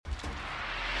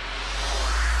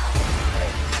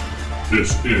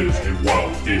This is a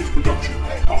Wild Age Production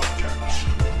podcast.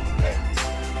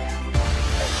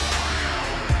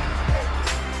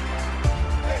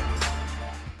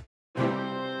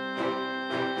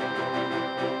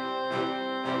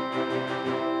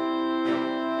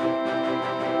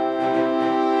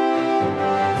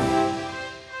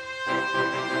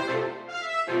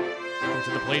 Welcome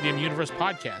to the Palladium Universe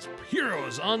podcast,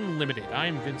 Heroes Unlimited.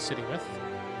 I'm Vince sitting with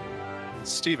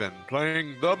Steven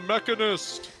playing the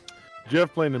Mechanist.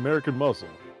 Jeff playing American Muscle.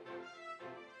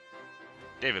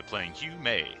 David playing Hugh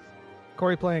May.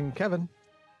 Corey playing Kevin.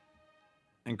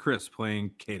 And Chris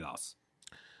playing Kados.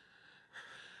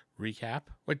 Recap.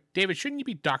 Wait, David, shouldn't you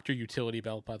be Dr. Utility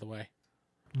Belt, by the way?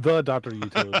 The Dr.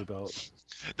 Utility Belt.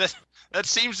 That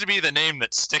seems to be the name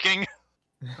that's sticking.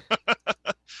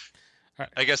 Right.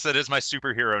 I guess that is my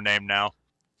superhero name now. All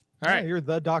Yeah, right, you're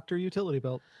the Dr. Utility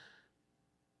Belt.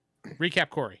 recap,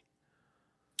 Corey.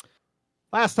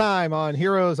 Last time on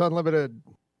Heroes Unlimited,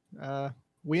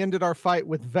 we ended our fight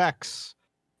with Vex,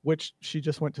 which she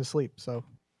just went to sleep, so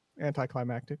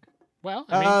anticlimactic. Well,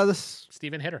 I mean, This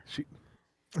Steven hit her.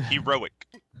 Heroic.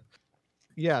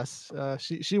 yes,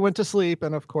 she went to sleep,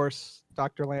 and of course,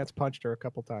 Dr. Lance punched her a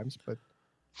couple times, but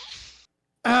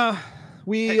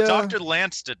we Hey, Dr.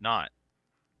 Lance did not.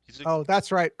 He's a oh,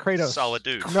 that's right, Kratos. solid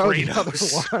dude. No, the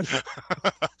Kratos. other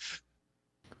one.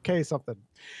 K something.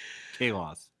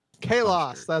 Kalos.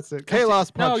 Kalos, that's it.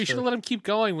 Kalos punched No, you should her. have let him keep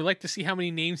going. We'd like to see how many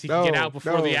names he can get out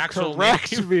before the actual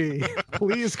correct name. me.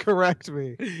 Please correct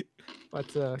me.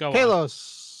 But Go on.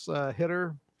 Kalos hit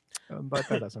her, but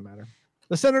that doesn't matter.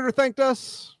 The senator thanked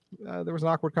us. There was an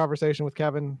awkward conversation with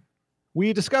Kevin.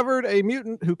 We discovered a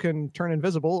mutant who can turn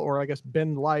invisible, or I guess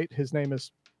bend light. His name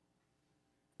is...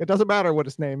 It doesn't matter what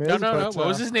his name is. No. but, What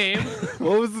was his name?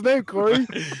 What was his name, Corey?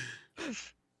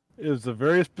 It was a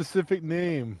very specific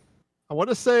name. I want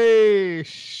to say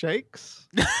Shakes.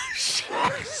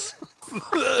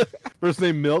 First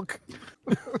name Milk.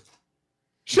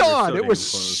 Sean. so It was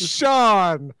damn close.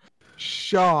 Sean.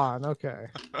 Sean. Okay.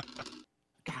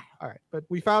 All right, but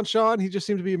we found Sean. He just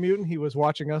seemed to be a mutant. He was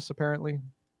watching us, apparently.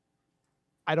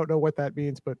 I don't know what that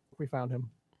means, but we found him.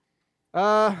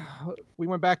 We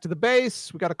went back to the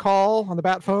base. We got a call on the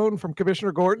bat phone from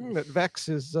Commissioner Gordon that Vex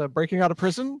is breaking out of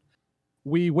prison.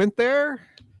 We went there,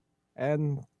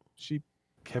 and she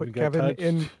put Kevin touched.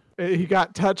 in. He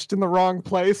got touched in the wrong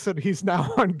place, and he's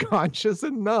now unconscious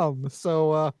and numb.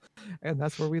 So, and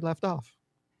that's where we left off.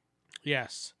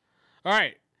 Yes. All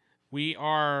right. We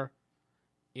are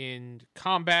in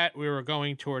combat. We were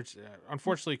going towards.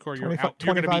 Unfortunately, Corey, you're 25, out.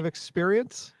 You're gonna 25 be,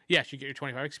 experience. yes, you get your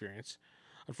 25 experience.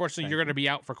 Unfortunately, Thank you're going to be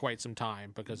out for quite some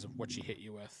time because of what she hit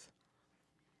you with.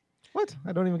 What?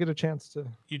 I don't even get a chance to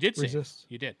You did save. resist.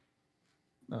 You did.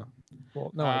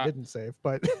 Well, no, I Uh, didn't save,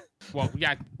 but Well,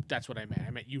 yeah, that's what I meant.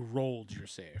 I meant you rolled your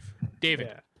save. David,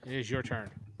 it is your turn.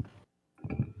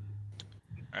 All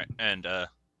right, and the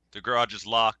garage is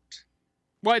locked.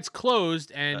 Well, it's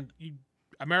closed, and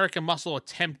American Muscle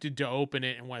attempted to open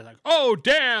it and was like, "Oh,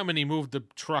 damn!" And he moved the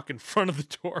truck in front of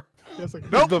the door. it's like,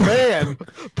 Nope. The van.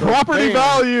 property van.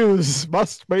 values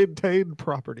must maintain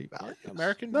property value.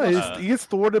 American No, Muscle. he gets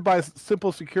thwarted by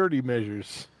simple security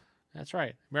measures. That's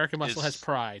right. American Muscle has Is-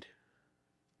 pride.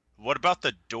 What about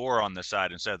the door on the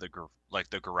side instead of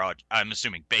the garage? I'm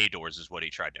assuming bay doors is what he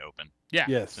tried to open Yeah.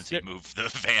 Yes. since he moved the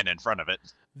van in front of it.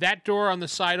 That door on the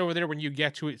side over there, when you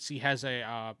get to it, see has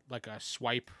a like a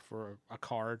swipe for a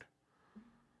card,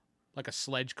 like a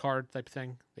sledge card type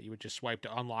thing that you would just swipe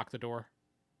to unlock the door.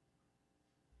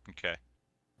 Okay.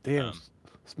 Damn. Um,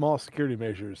 Small security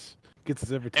measures. Gets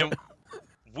us every time. And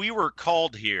we were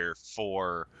called here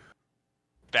for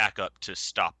backup to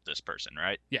stop this person,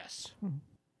 right? Yes.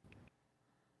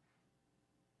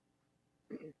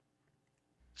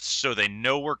 So they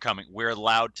know we're coming. We're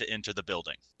allowed to enter the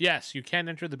building. Yes, you can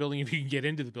enter the building if you can get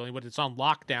into the building, but it's on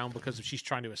lockdown because if she's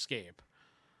trying to escape.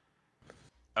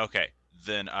 Okay,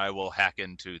 then I will hack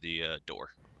into the door.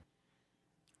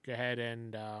 Go ahead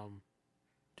and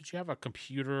did you have a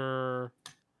computer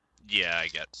Yeah, I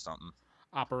got something.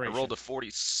 operation? I rolled a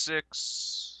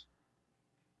 46.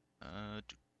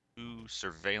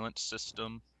 Surveillance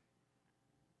system.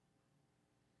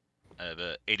 I have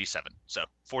a 87. So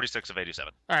 46 of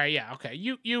 87. All right, yeah, okay.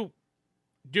 You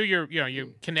do your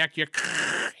you connect your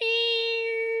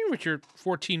with your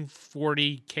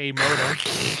 1440K modem.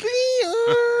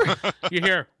 You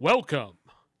hear, "Welcome.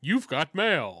 You've got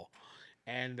mail."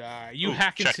 And you Ooh,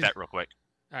 hack check into that real quick.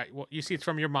 All right, well, you see it's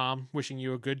from your mom wishing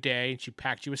you a good day, and she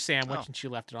packed you a sandwich, Oh. and she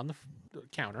left it on the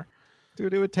counter.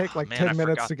 Dude, it would take like man, 10 I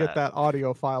minutes forgot to get that. that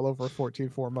audio file over a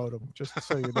 14.4 modem, just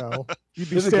so you know. You'd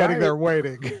be There's a standing guy- there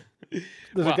waiting. There's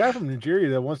Well- a guy from Nigeria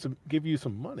that wants to give you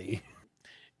some money.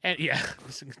 And yeah,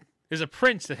 there's a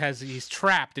prince that he's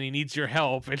trapped and he needs your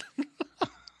help. And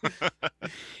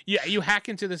yeah, you hack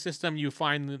into the system, you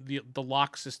find the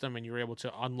lock system, and you're able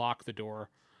to unlock the door.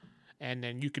 And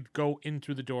then you could go in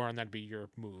through the door, and that'd be your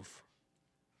move.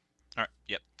 All right.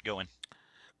 Yep. Go in.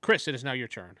 Chris, it is now your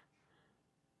turn.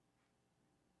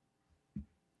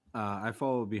 I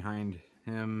follow behind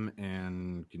him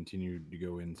and continue to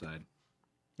go inside.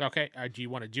 Okay. Do you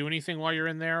want to do anything while you're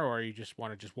in there, or you just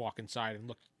want to just walk inside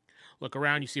and look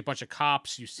around? You see a bunch of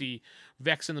cops. You see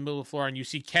Vex in the middle of the floor, and you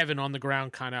see Kevin on the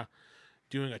ground, kind of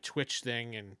doing a twitch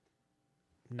thing and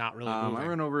not really moving. I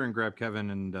run over and grab Kevin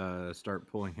and start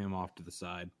pulling him off to the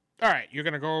side. All right, you're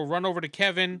gonna go run over to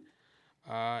Kevin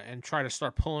and try to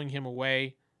start pulling him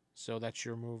away. So that's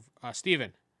your move,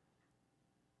 Steven.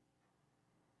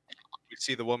 We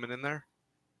see the woman in there?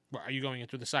 Are you going in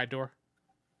through the side door?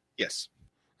 Yes.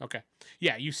 Okay.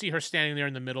 Yeah, you see her standing there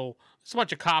in the middle. There's a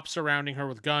bunch of cops surrounding her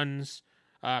with guns.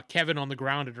 Kevin on the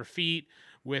ground at her feet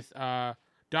with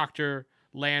Dr.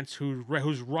 Lance,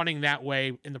 who's running that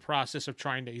way in the process of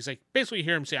trying to. He's like, basically, you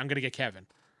hear him say, "I'm going to get Kevin."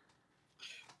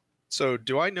 So,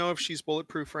 do I know if she's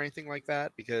bulletproof or anything like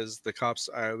that? Because the cops,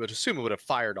 I would assume, would have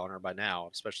fired on her by now,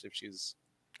 especially if she's.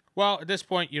 Well, at this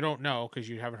point, you don't know because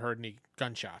you haven't heard any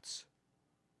gunshots.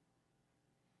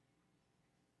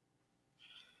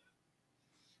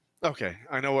 Okay,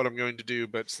 I know what I'm going to do,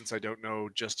 but since I don't know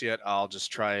just yet, I'll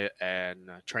just try and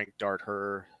trank dart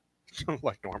her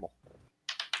like normal.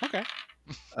 Okay.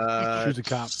 She's a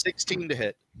cop. 16 to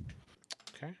hit.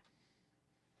 Okay.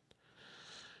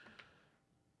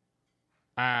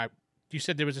 You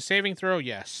said there was a saving throw?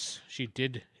 Yes, she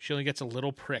did. She only gets a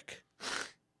little prick.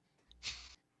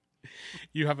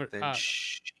 You have a. Then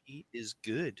she is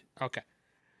good. Okay.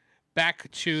 Back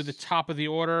to the top of the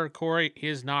order. Corey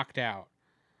is knocked out.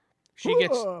 She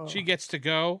gets to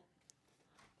go.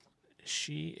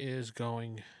 She is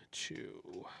going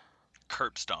to.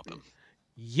 Curb stomp him.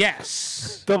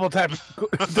 Yes. Double tap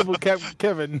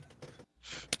Kevin.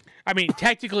 I mean,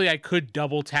 technically, I could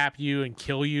double tap you and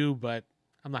kill you, but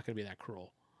I'm not going to be that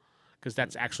cruel. Because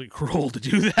that's actually cruel to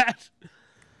do that.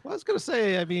 Well, I was gonna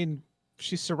say, I mean,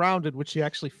 she's surrounded. Would she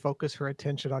actually focus her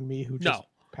attention on me, who just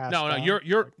passed No, out?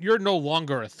 you're no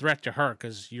longer a threat to her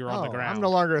because you're on the ground. I'm no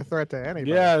longer a threat to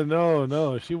anybody. Yeah,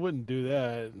 no, she wouldn't do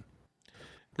that.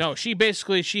 No, she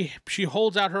basically she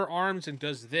holds out her arms and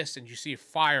does this, and you see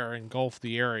fire engulf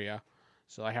the area.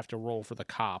 So I have to roll for the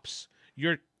cops.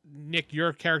 Nick,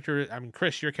 your character. I mean,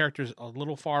 Chris, your character is a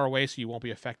little far away, so you won't be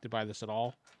affected by this at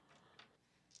all.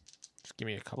 Just give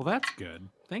me a couple. Well, that's good.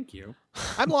 Thank you.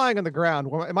 I'm lying on the ground.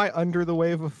 Am I under the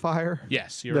wave of fire?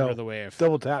 Yes, you're No. under the wave.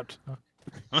 Double tapped.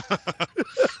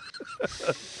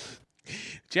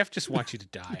 Jeff just wants you to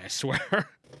die. I swear.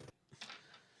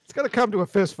 It's gonna come to a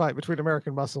fist fight between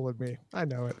American Muscle and me. I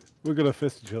know it. We're gonna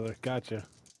fist each other. Gotcha.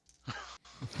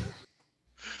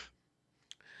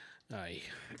 Aye.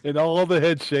 And all the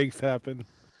head shakes happen.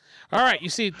 All right, you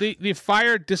see, the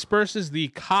fire disperses. The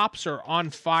cops are on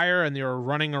fire, and they're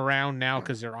running around now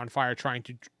because they're on fire, trying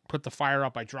to put the fire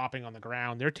out by dropping on the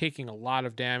ground. They're taking a lot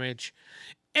of damage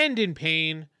and in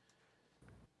pain.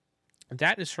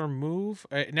 That is her move.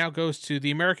 It now goes to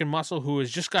the American Muscle, who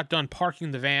has just got done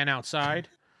parking the van outside.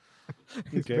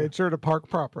 He's Okay. made sure to park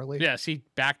properly. Yes, he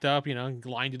backed up,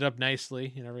 lined it up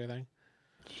nicely and everything.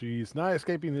 She's not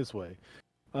escaping this way.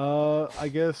 I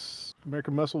guess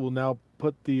American Muscle will now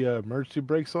put the emergency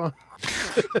brakes on.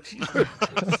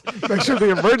 Make sure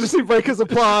the emergency brake is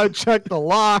applied. Check the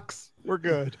locks. We're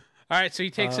good. All right, so he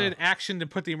takes an action to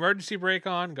put the emergency brake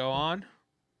on. Go on.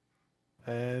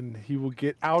 And he will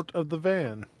get out of the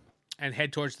van. And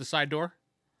head towards the side door.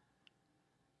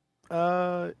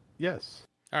 Yes.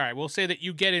 All right, we'll say that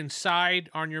you get inside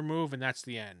on your move, and that's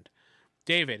the end.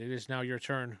 David, it is now your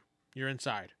turn. You're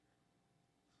inside.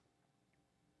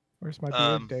 Where's my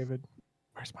beard, David?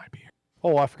 Where's my beard?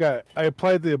 Oh, I forgot. I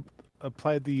applied the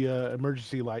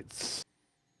emergency lights.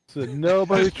 So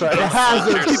nobody tried. The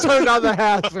hazards. He turned on the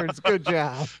hazards. Good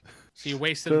job. So you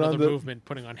wasted Turn on another the- movement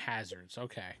putting on hazards.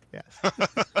 Okay. Yes.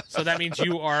 So that means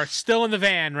you are still in the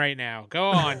van right now. Go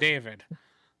on, David.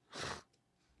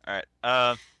 All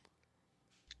right.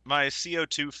 My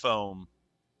CO2 foam,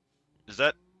 is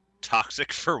that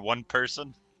toxic for one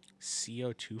person?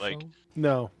 CO2 Like- foam?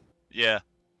 No, Yeah,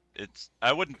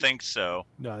 I wouldn't think so,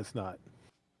 no, it's not.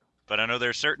 but I know there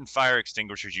are certain fire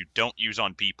extinguishers you don't use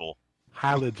on people.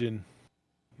 Halogen.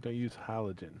 You don't use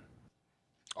halogen.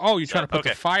 Oh, you're trying to put the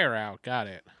Okay. fire out. Got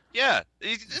it. Yeah,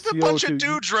 it's a bunch CO2. of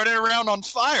dudes running around on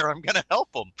fire. I'm gonna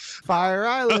help them. Fire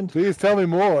Island. Please tell me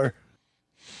more.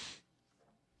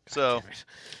 So Damn it.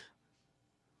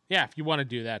 Yeah, if you want to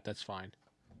do that, that's fine.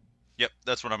 Yep,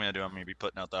 that's what I'm gonna do. I'm gonna be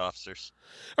putting out the officers.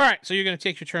 All right, so you're going to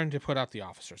take your turn to put out the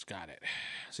officers. Got it.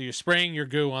 So you're spraying your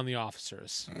goo on the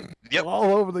officers. Yep.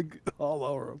 All over them. All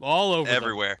over them.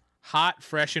 Everywhere. Hot,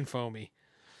 fresh, and foamy.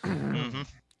 hmm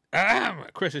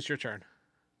Chris, it's your turn.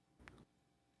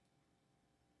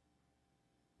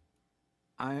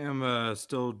 I am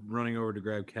still running over to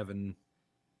grab Kevin.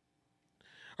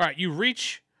 All right, you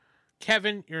reach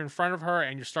Kevin. You're in front of her,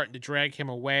 and you're starting to drag him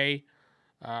away.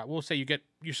 We'll say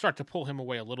you start to pull him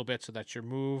away a little bit, so that's your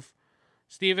move.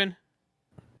 Steven?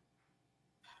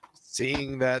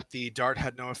 Seeing that the dart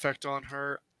had no effect on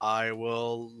her, I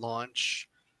will launch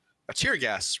a tear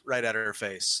gas right at her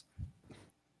face.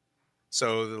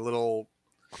 So the little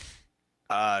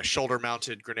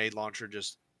shoulder-mounted grenade launcher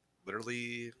just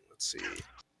literally, let's see.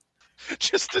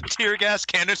 Just a tear gas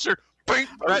canister, bing,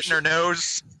 right in her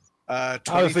nose. I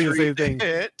was thinking the same 23 thing.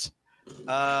 hit.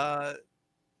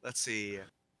 Let's see.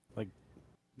 Like-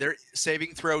 their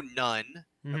saving throw none,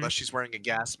 Mhm. unless she's wearing a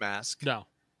gas mask. No.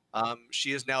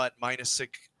 She is now at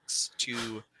 -6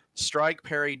 to strike,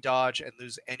 parry, dodge, and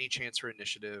lose any chance for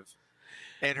initiative.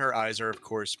 And her eyes are, of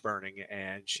course, burning,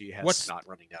 and she has snot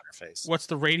running down her face. What's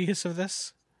the radius of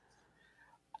this?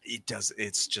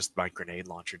 It's just my grenade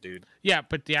launcher, dude. Yeah,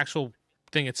 but the actual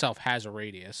thing itself has a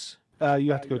radius.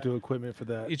 You have to go to equipment for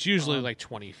that. It's usually like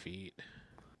 20 feet.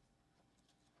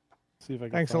 See if I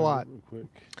can Thanks a find it lot. real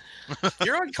quick.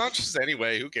 You're unconscious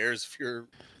anyway. Who cares if you're?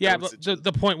 Yeah, going but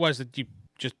the point was that you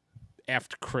just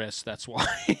effed Chris. That's why.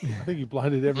 I think you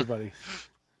blinded everybody.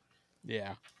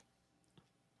 Yeah.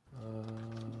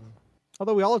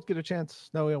 Although we all get a chance.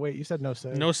 No, wait, you said no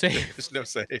save. No save. There's no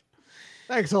save.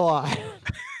 Thanks a lot.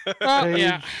 Oh,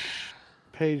 yeah.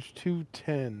 Page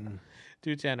 210.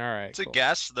 210. All right. It's a cool.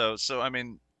 gas though, so I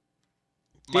mean,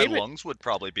 my David- lungs would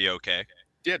probably be okay.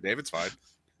 Yeah, David's fine.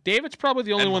 David's probably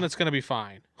the only And- one that's going to be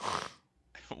fine.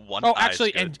 One. Oh, eye's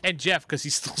actually, good. and Jeff, because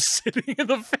he's still sitting in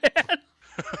the fan.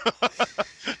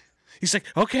 He's like,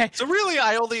 okay. So really,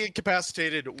 I only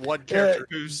incapacitated one character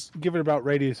who's. Give it about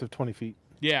radius of 20 feet.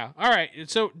 Yeah. All right.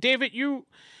 So, David, you're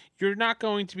not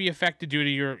going to be affected due to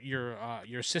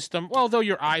your system. Well, though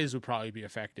your eyes would probably be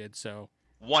affected. So.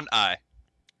 One eye.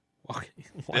 Okay.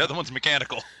 The other one's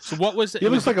mechanical. So what was it? He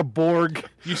looks like a Borg.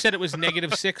 You said it was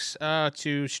 -6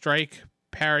 to strike,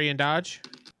 parry, and dodge.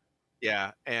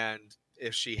 Yeah, and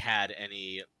if she had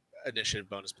any initiative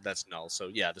bonus, but that's null. So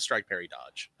yeah, the strike, parry,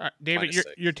 dodge. All right, David, -6.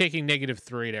 you're taking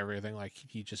 -3 to everything, like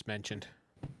he just mentioned.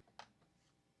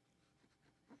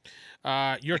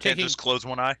 You're Can't taking just close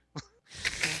one eye.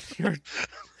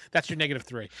 that's your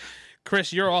 -3.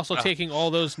 Chris, you're also Oh. taking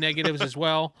all those negatives as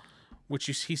well, which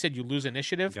he said you lose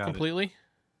initiative Got it. completely.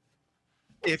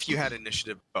 If you had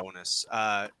initiative bonus,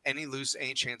 any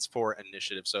chance for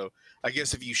initiative. So I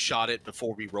guess if you shot it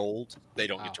before we rolled, they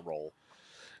don't Wow. get to roll.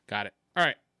 Got it. All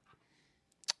right.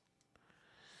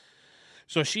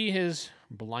 So she is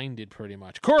blinded pretty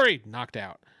much. Corey knocked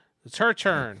out. It's her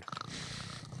turn.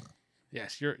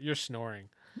 Yes, you're snoring.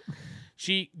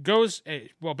 She goes.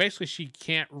 Well, basically, she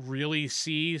can't really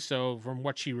see. So, from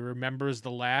what she remembers,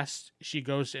 the last she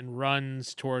goes and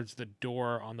runs towards the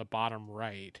door on the bottom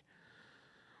right.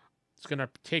 It's gonna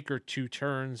take her 2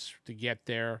 turns to get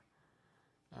there.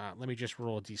 Let me just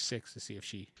roll a d6 to see if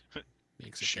she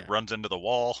makes it. She there. runs into the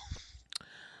wall.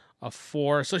 A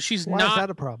 4. So she's Why not. is that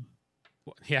a problem?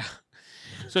 Yeah.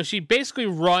 So she basically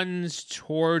runs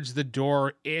towards the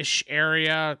door-ish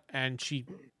area, and she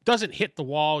doesn't hit the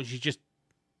wall. She just,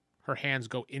 her hands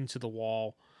go into the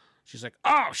wall. She's like,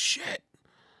 oh, shit.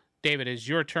 David, it's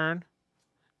your turn.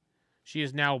 She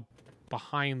is now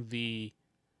behind the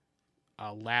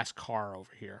last car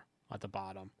over here at the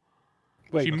bottom.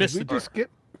 Wait, She did missed we the door. just skip?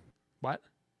 What?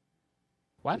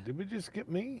 What? Did we just skip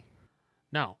me?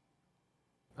 No.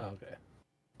 Oh, okay.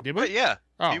 Did we? But yeah,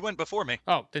 Oh. he went before me.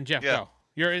 Oh, then Jeff, Yeah. go.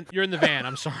 You're in the van.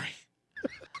 I'm sorry.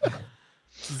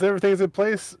 Since everything's in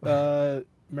place,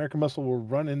 American Muscle will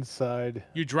run inside.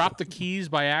 You dropped the keys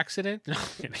by accident? No, I'm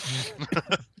kidding.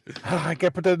 I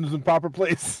can't put that in the proper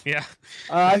place. Yeah.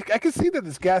 I can see that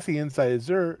it's gassy inside. Is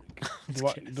there?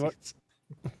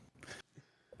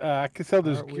 I can tell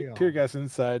there's Aren't we all? tear gas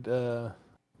inside.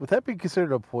 Would that be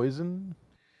considered a poison?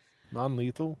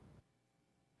 Non-lethal?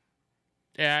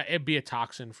 Yeah, it'd be a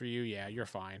toxin for you. Yeah, you're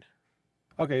fine.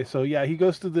 Okay, so yeah, he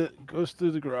goes through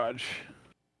the garage.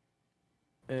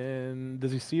 And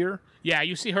does he see her? Yeah,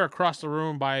 you see her across the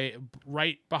room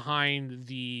right behind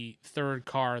the third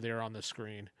car there on the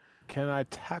screen. Can I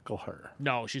tackle her?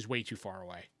 No, she's way too far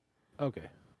away. Okay.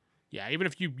 Yeah, even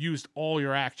if you used all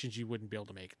your actions, you wouldn't be able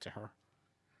to make it to her.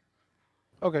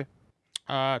 Okay.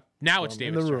 Now it's I'm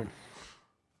David's in the turn. room.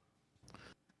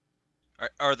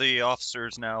 Are the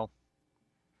officers now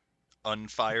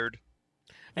unfired?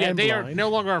 Yeah, And they are blind. no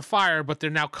longer on fire, but they're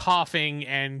now coughing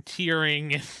and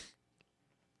tearing.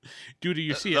 Due to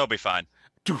you see They'll it. be fine.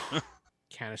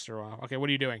 Canister off. Okay, what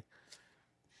are you doing?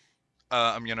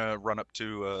 I'm gonna run up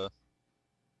to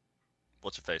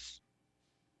what's her face,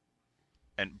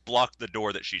 and block the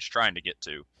door that she's trying to get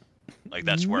to. Like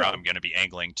that's where No. I'm gonna be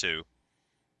angling to,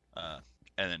 and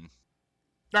then All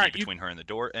be right, between her and the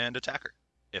door and attack her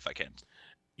if I can.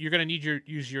 you're gonna need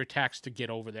use your attacks to get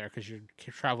over there because you're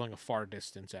traveling a far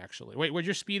distance. Actually, wait, what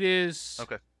your speed is?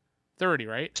 Okay. 30,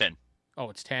 right? 10. Oh,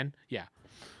 it's 10. Yeah.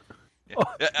 Yeah.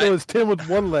 Oh, no, it's 10 with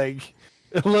one leg,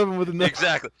 11 with another.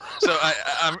 Exactly. So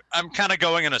I'm kind of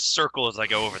going in a circle as I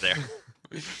go over there.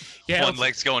 Yeah. One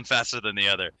leg's going faster than the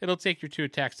other. It'll take your 2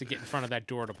 attacks to get in front of that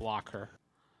door to block her.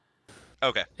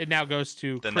 Okay. It now goes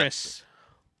to Then Chris.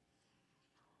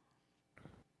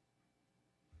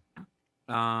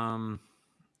 All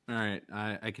right.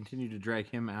 I continue to drag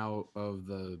him out of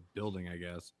the building, I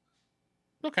guess.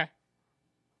 Okay.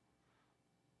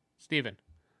 Steven.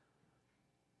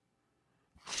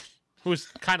 Who's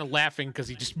kind of laughing because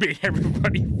he just made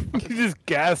everybody He just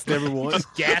gassed everyone.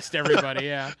 just gassed everybody,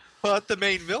 yeah. But the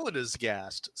main villain is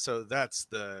gassed, so that's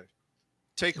the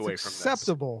It's takeaway from this.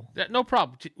 acceptable. No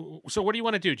problem. So what do you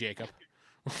want to do, Jacob?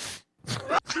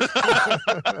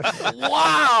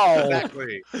 Wow!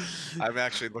 Exactly. I'm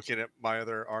actually looking at my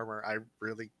other armor. I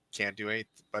really can't do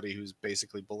anybody who's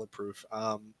basically bulletproof.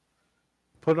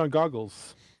 Put on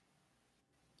goggles.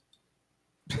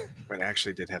 But I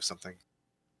actually did have something.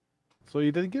 So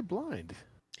you didn't get blind.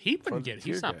 He From wouldn't get it.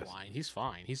 He's tear not gas. blind. He's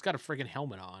fine. He's got a friggin'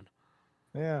 helmet on.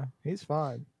 Yeah, he's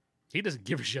fine. He doesn't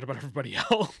give a shit about everybody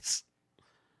else.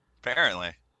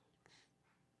 Apparently.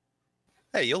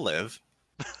 Hey, you'll live.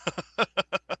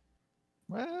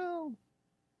 Well,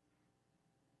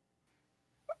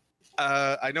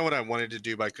 I know what I wanted to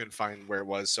do, but I couldn't find where it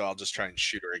was, so I'll just try and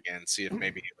shoot her again, see if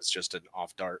maybe it was just an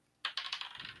off dart.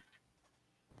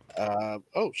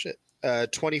 Oh, shit.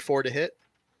 24 to hit.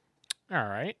 All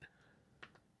right.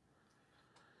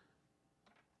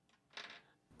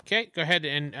 Okay, go ahead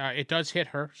and it does hit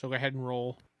her, so go ahead and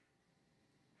roll.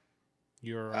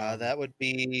 Your That would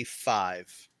be 5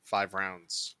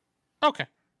 rounds. okay.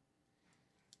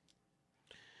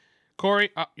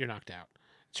 Corey, oh, you're knocked out.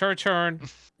 It's her turn.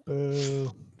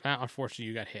 boo. Unfortunately,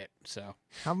 you got hit, so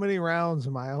How many rounds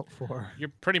am I out for? you're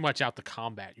pretty much out the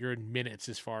combat. You're in minutes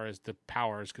as far as the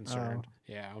power is concerned.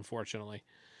 Yeah, unfortunately.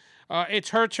 It's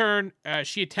her turn.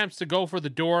 She attempts to go for the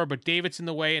door, but David's in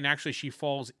the way, and actually she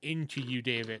falls into you,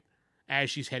 David, as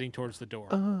she's heading towards the door.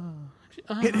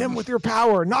 Hit him with your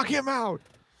power. Knock him out.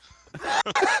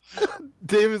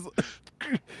 David's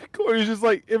Corey's just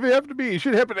like, if it happened to me, it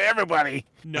should happen to everybody.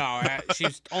 No,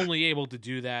 she's only able to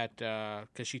do that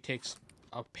because she takes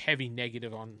a heavy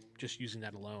negative on just using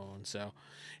that alone. So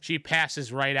she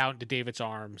passes right out into David's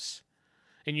arms.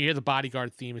 And you hear the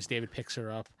bodyguard theme as David picks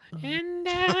her up. And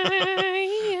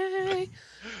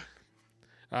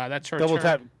that's her Double turn.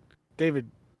 tap.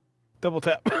 David, double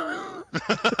tap.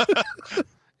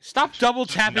 Stop double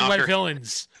tapping knock my her-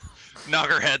 villains. Knock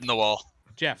her head in the wall.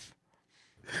 Jeff.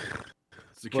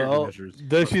 Security Well, measures.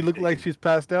 does she look like she's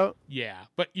passed out? Yeah.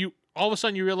 But you all of a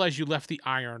sudden you realize you left the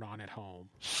iron on at home.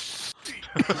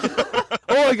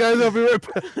 Oh my guys, I'll be right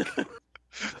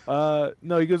back.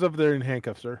 No, he goes up there and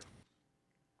handcuffs her.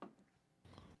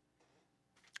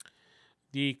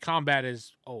 The combat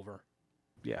is over.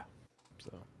 Yeah.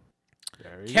 So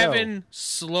there you Kevin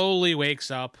slowly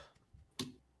wakes up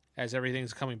as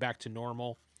everything's coming back to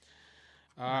normal.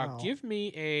 Wow. Give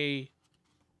me a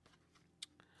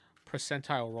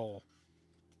percentile roll,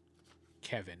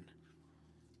 Kevin.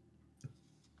 go.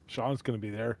 Sean's gonna be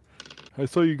there. I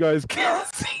saw you guys can't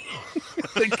see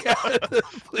the cat at the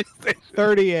police station.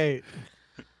 38.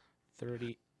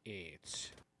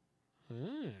 38.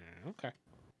 Okay.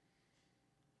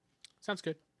 Sounds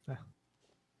good.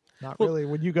 Not Well- really.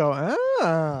 When you go,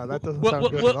 that doesn't sound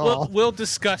good at all. We'll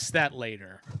discuss that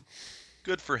later.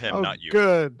 Good for him, Oh, not you.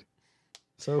 good.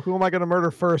 So who am I going to murder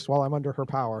first while I'm under her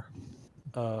power?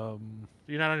 You're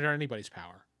not under anybody's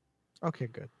power. Okay,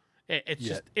 good. It's Yeah.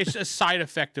 just it's a side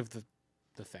effect of the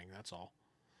thing. That's all.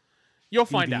 You'll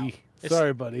find out. ED. It's-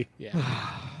 Sorry, buddy. Yeah.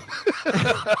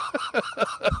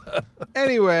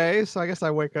 Anyway, so I guess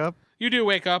I wake up. You do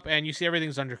wake up and you see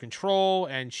everything's under control,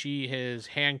 and she is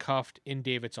handcuffed in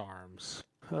David's arms.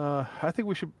 I think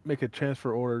we should make a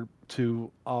transfer order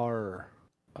to our.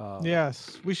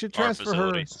 Yes, we should Our transfer her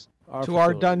facilities. to our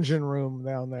facilities. dungeon room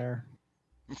down there.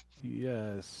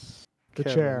 Yes. The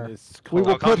Kevin, chair. it's We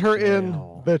will called put her in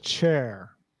jail. the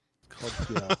chair. It's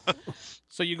called jail.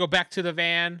 So you go back to the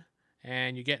van,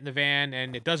 and you get in the van,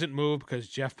 and it doesn't move because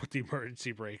Jeff put the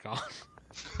emergency brake on.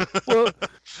 Well,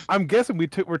 I'm guessing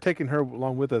we're taking her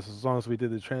along with us as long as we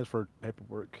did the transfer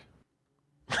paperwork.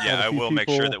 Yeah, a I few will make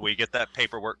sure people- that we get that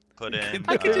paperwork put in.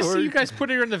 I can just Or- see you guys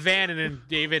putting her in the van, and then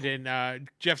David and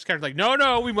Jeff's kind of like,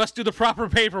 no, we must do the proper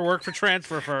paperwork for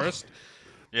transfer first.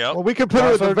 Yep. Well, we can put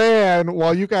her in Cross the our- van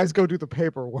while you guys go do the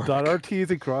paperwork. Dot our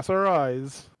T's and cross our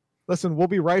I's. Listen, we'll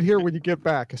be right here when you get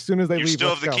back. As soon as they You leave, still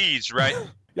let's have the go. keys, right? Oh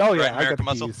yeah, Right, I got American the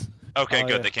Muscle? keys. Okay, Oh, good.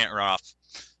 yeah. They can't run off.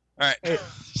 All right. Hey,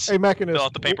 Hey, Mechanist, Fill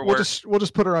out the we'll paperwork.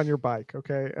 just put her on your bike,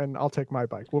 okay? And I'll take my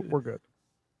bike. We're good.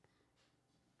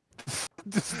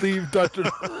 Just leave Dr.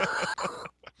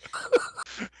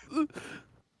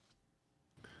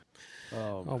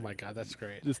 Oh my god, that's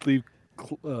great. Just leave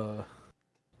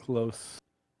close.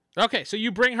 Okay, so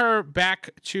you bring her back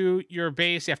to your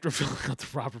base after filling out the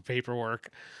proper paperwork,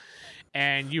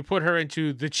 and you put her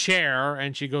into the chair,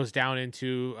 and she goes down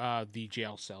into the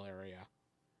jail cell area.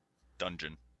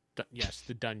 Dungeon. Yes,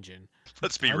 the dungeon.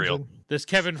 Let's be real. Dungeon. Does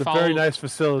Kevin It's a follow? very nice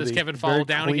facility. Does Kevin Very fall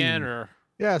down clean. again, or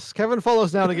Yes, Kevin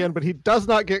follows down again, but he does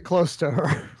not get close to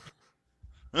her.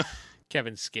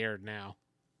 Kevin's scared now?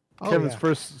 Oh, Kevin's yeah.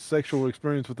 first sexual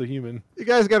experience with a human. You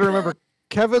guys got to remember,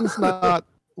 Kevin's not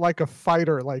like a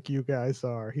fighter like you guys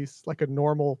are. He's like a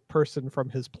normal person from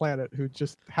his planet who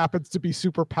just happens to be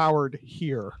super powered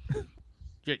here,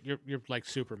 You're like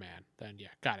Superman. Then yeah,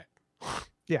 got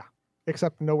it.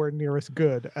 except nowhere near as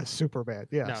good as Superman.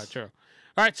 Yes. No, true.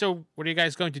 All right, so what are you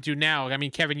guys going to do now? I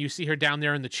mean, Kevin, you see her down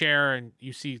there in the chair, and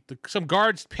you see some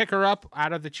guards pick her up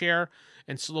out of the chair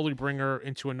and slowly bring her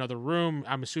into another room.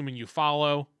 I'm assuming you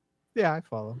follow. Yeah, I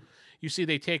follow. You see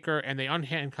they take her and they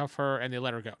unhandcuff her and they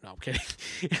let her go. No, I'm kidding.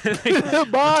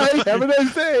 Bye. Have a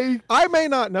nice day. I may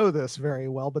not know this very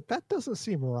well, but that doesn't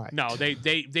seem right. No, they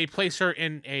place her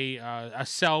in a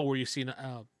cell where you see an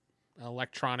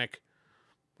electronic,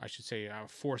 I should say,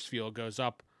 force field goes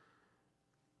up,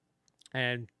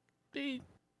 and they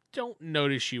don't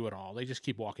notice you at all. They just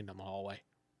keep walking down the hallway.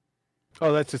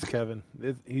 Oh, that's just Kevin.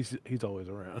 He's always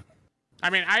around. I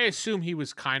mean, I assume he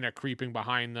was kind of creeping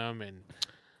behind them, and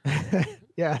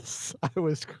Yes, I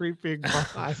was creeping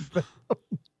behind them.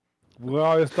 We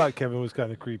always thought Kevin was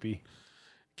kind of creepy.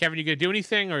 Kevin, you gonna do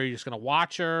anything, or are you just gonna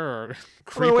watch her, or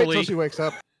I'm gonna wait till creepily? she wakes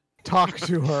up. Talk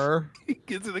to her. He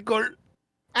gets in the corner.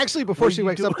 Actually, before What she are you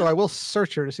wakes up, doing? though, I will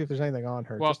search her to see if there's anything on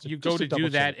her. Well, just you go to do double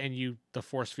that, check. and the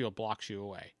force field blocks you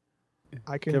away.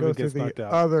 I can Kevin go through gets the knocked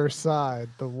out. other side,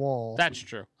 the wall. That's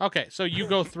true. Okay, so you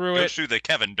go through Go it. through the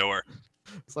Kevin door.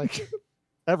 It's like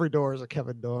every door is a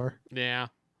Kevin door. Yeah.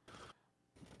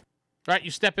 All right,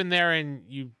 you step in there and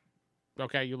you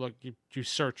look, you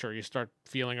search her, you start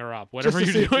feeling her up. Whatever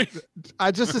Just to you're doing.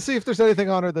 see just to see if there's anything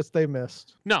on her that they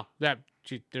missed. No,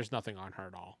 there's nothing on her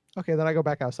at all. Okay, then I go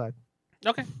back outside.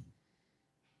 Okay.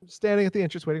 I'm standing at the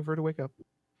entrance waiting for her to wake up.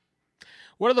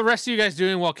 What are the rest of you guys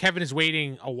doing while Kevin is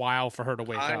waiting a while for her to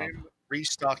wake up? I'm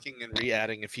restocking and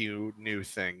re-adding a few new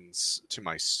things to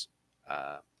my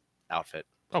outfit.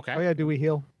 Okay. Oh yeah, do we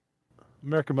heal?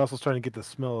 American Muscle's trying to get the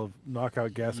smell of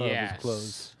knockout gas out of Yes. his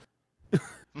clothes.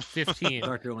 15.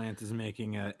 Dr. Lance is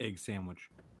making an egg sandwich.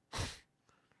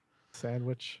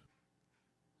 Sandwich.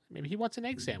 Maybe he wants an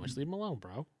egg sandwich. Leave him alone,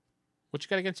 bro. What you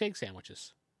got against egg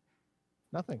sandwiches?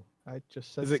 Nothing. I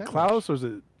just said Is it sandwich. Klaus or is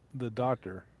it the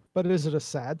doctor? But is it a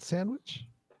sad sandwich?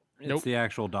 It's Nope. the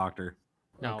actual doctor.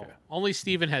 No. Okay. Only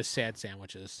Steven has sad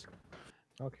sandwiches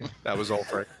Okay. That was all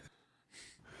right.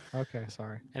 Okay,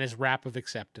 sorry. and his rap of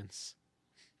acceptance.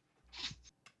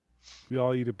 We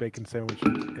all eat a bacon sandwich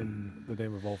in the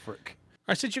name of Ulfric. All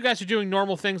right, since you guys are doing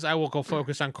normal things, I will go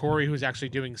focus on Corey, who's actually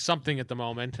doing something at the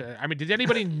moment. I mean, did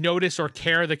anybody notice or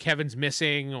care that Kevin's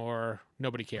missing, or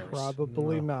nobody cares?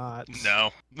 Probably No. not.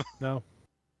 No. No.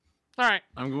 All right.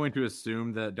 I'm going to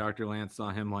assume that Dr. Lance saw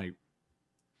him like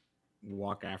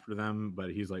walk after them,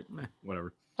 but he's like, meh,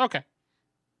 whatever. Okay.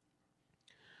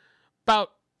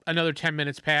 About another 10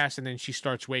 minutes pass, and then she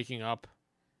starts waking up,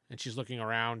 and she's looking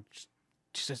around.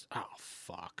 She says, "Oh,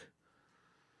 fuck.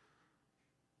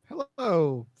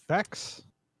 Hello, Vex.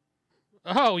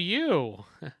 Oh, you."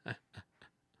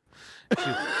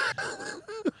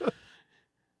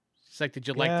 She's like, "Did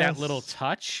you like that little Yes.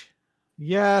 touch?"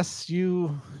 Yes,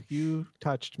 you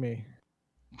touched me,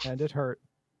 and it hurt.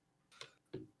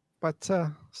 But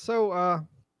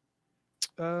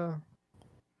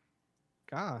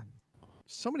God,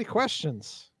 so many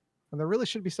questions, and there really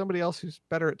should be somebody else who's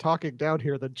better at talking down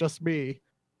here than just me.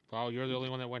 Well, you're the only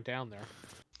one that went down there.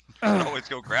 You can always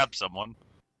go grab someone.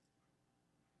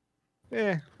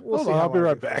 We'll Hold see. on, how I'll be I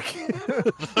right do.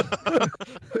 back.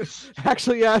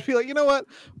 Actually, yeah, I'd be like, you know what?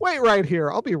 Wait right here.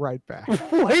 I'll be right back.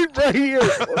 Wait right here.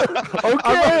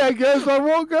 Okay, I guess I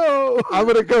won't go. I'm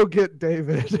gonna go get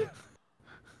David.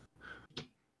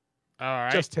 All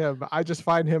right. Just him. I just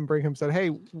find him, bring him, said,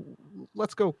 "Hey,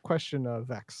 let's go question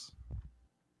Vex."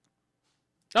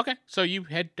 Okay, so you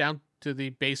head down to the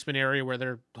basement area where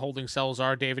their holding cells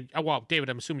are, David. Oh, well, David,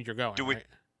 I'm assuming you're going. Right?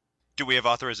 Do we have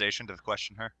authorization to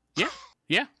question her?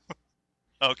 Yeah.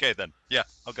 Okay, then. Yeah,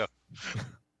 I'll go.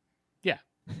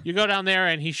 You go down there,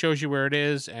 and he shows you where it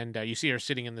is, and you see her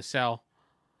sitting in the cell.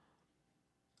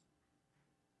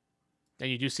 And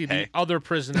you do see the Hey. other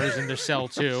prisoners in their cell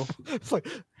too. It's like,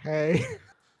 hey,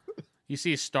 You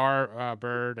see Star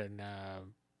Bird and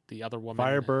the other woman.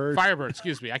 Firebird. Firebird,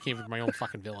 excuse me. I can't even my own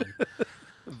fucking villain.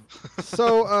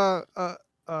 so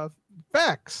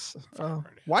Vex,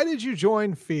 Firebird. why did you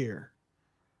join Fear?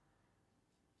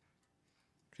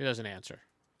 She doesn't answer.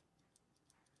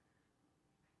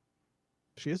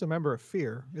 She is a member of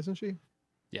Fear, isn't she?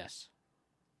 Yes.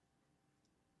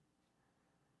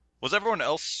 Was everyone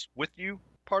else with you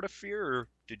part of Fear, or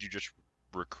did you just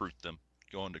recruit them?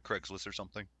 Go into Craigslist or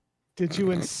something? Did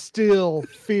you instill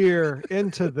fear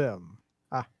into them?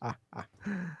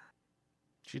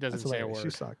 She doesn't That's say a hilarious. word. You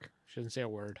suck. She doesn't say a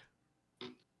word.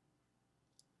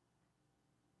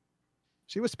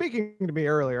 She was speaking to me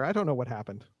earlier. I don't know what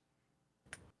happened.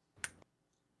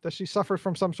 Does she suffer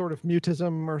from some sort of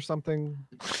mutism or something?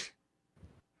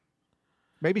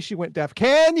 Maybe she went deaf.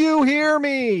 Can you hear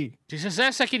me? She says,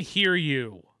 "Yes, I can hear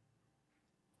you."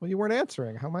 Well, you weren't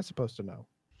answering. How am I supposed to know?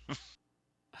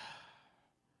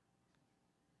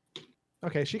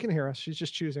 Okay, she can hear us. She's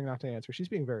just choosing not to answer. She's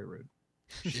being very rude.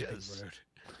 She's Yes. rude.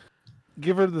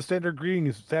 Give her the standard greeting.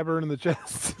 You stab her in the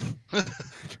chest.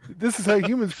 This is how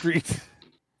humans greet.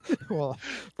 Well,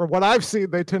 from what I've seen,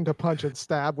 they tend to punch and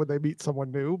stab when they meet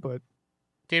someone new, but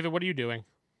David, what are you doing?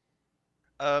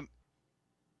 When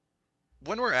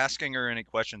we're asking her any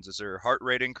questions, is her heart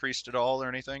rate increased at all or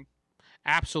anything?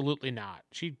 Absolutely not.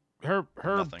 Her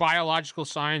Nothing. biological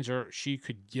signs are she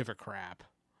could give a crap.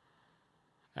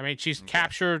 I mean, she's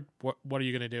captured. What are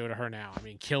you going to do to her now? I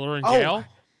mean, kill her in Oh, jail?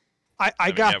 I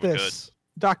mean, got yeah, we this.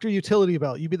 Dr. Utility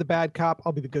Belt, you be the bad cop,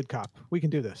 I'll be the good cop. We can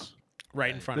do this.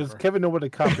 Right in front of Does her. Kevin know what a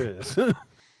cop is?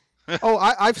 Oh,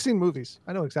 I've seen movies.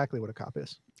 I know exactly what a cop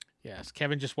is. Yes,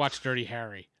 Kevin just watched Dirty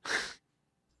Harry.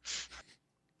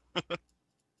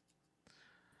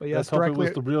 But yes, Let's hope it was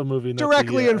directly, the real movie. not the,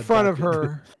 directly in front of adapted.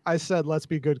 her, I said, let's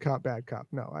be good cop, bad cop.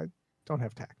 No, I don't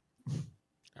have tact.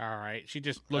 All right, she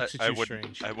just looks I at you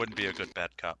wouldn't. strange. I wouldn't be a good bad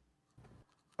cop.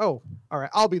 Oh, all right.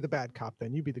 I'll be the bad cop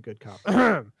then. You be the good cop.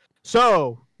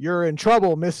 So, you're in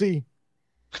trouble, Missy.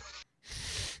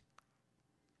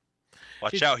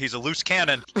 Watch out, he's a loose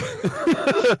cannon.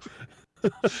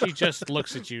 She just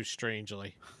looks at you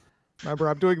strangely. Remember,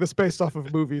 I'm doing this based off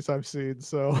of movies I've seen,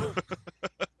 so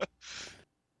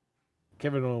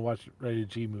Kevin don't watch rated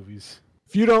G movies.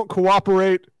 if you don't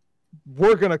cooperate,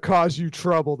 we're going to cause you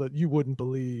trouble that you wouldn't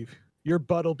believe. Your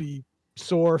butt'll be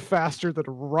sore faster than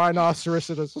a rhinoceros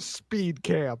at a speed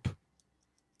camp.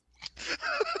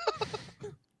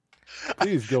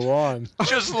 Please go on.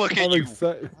 Just look at I'm you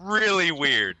excited. really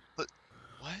weird. What?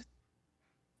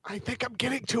 I think I'm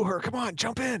getting to her. Come on,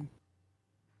 jump in.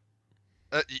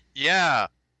 Yeah.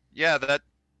 That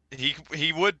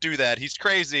he would do that. He's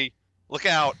crazy. Look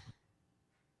out.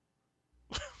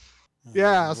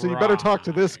 Yeah, so you better talk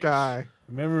to this Right. guy.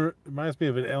 Remember, reminds me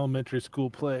of an elementary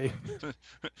school play.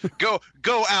 Go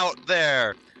out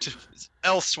there to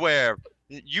elsewhere.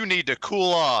 You need to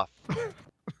cool off.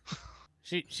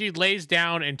 She lays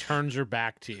down and turns her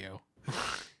back to you.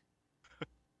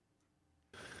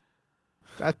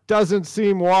 That doesn't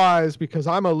seem wise because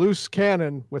I'm a loose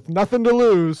cannon with nothing to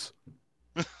lose.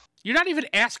 You're not even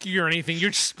asking her anything.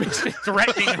 You're just basically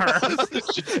threatening her.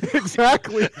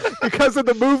 Exactly. Because in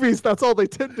the movies, that's all they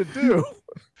tend to do.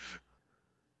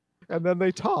 And then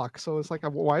they talk. So it's like,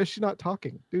 why is she not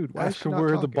talking? Dude, why is Ask she her not where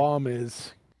the talking? bomb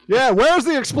is. Yeah, where's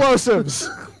the explosives?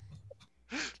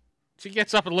 She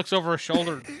gets up and looks over her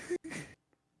shoulder.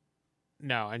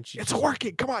 No, and she It's just-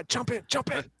 working. Come on, jump in,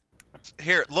 jump in.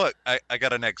 Here, look. I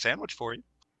got an egg sandwich for you.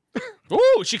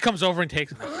 Ooh, she comes over and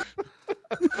takes it.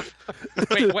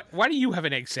 Wait, why do you have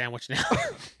an egg sandwich now?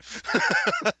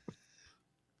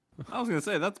 I was gonna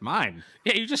say that's mine.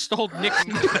 Yeah, you just stole Nick's.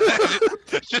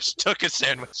 Just took a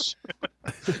sandwich.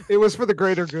 It was for the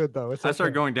greater good, though. It's I start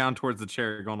okay. going down towards the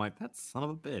chair, going like, "That son of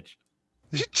a bitch."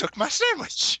 You took my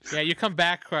sandwich. Yeah, you come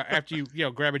back after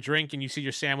you grab a drink and you see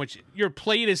your sandwich. Your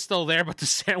plate is still there, but the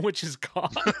sandwich is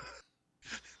gone.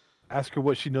 Ask her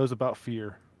what she knows about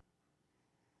fear.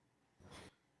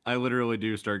 I literally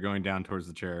do start going down towards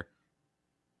the chair.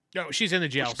 No, she's in the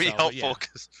jail Which would be cell. but helpful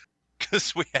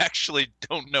because we actually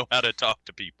don't know how to talk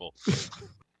to people.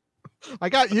 I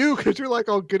got you because you're like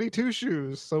all goody two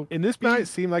shoes. So And this might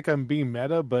seem like I'm being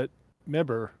meta, but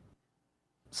remember,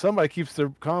 somebody keeps their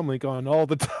comm link on all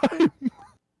the time.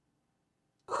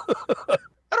 I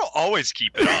don't always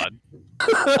keep it on.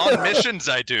 On missions,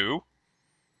 I do.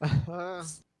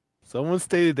 Someone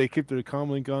stated they keep their comm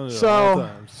link on at So- all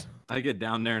times. I get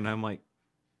down there and I'm like,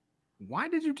 why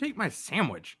did you take my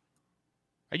sandwich?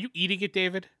 Are you eating it,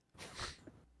 David?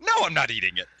 No, I'm not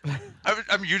eating it. I'm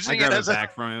I using grab it it as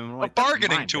back from him. I'm like, a "That's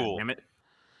bargaining mine, tool." Damn it.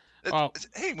 Oh.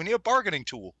 Hey, we need a bargaining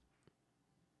tool.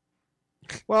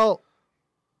 well,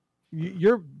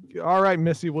 you're all right,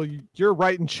 Missy. Well, you're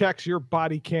writing checks your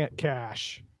body can't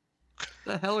cash. What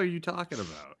the hell are you talking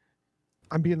about?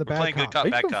 I'm being the We're bad playing good cop. Are cop,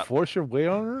 you bad gonna cop. force your way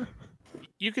on her?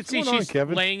 You can see What's going on, she's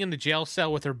Kevin? laying in the jail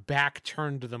cell with her back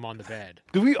turned to them on the bed.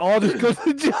 Do we all just go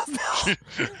to jail now?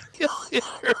 Yelling at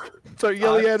her. Start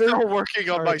yelling at her. Still working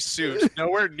on All my right. suit.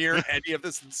 Nowhere near any of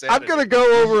this insanity. I'm gonna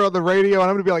go over on the radio and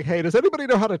I'm gonna be like, "Hey, does anybody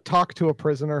know how to talk to a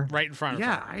prisoner?" Right in front of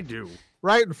Yeah, her. I do.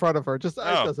 Right in front of her. Just it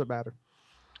Oh. doesn't matter.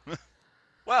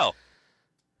 Well,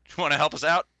 you want to help us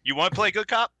out? You want to play good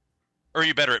cop? Or are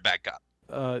you better at bad cop?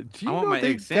 Do you I want know my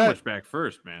they egg sandwich got, back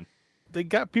first, man. they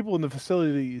got people in the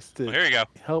facilities to Well, here you go.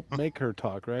 help make her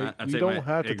talk, right? I You take don't my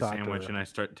have to egg talk to sandwich her. and I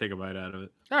start take a bite out of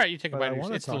it. All right, you take a But I bite. of yours.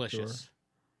 wanna It's talk to her. delicious.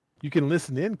 You can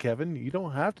listen in, Kevin. You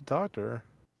don't have to talk to her.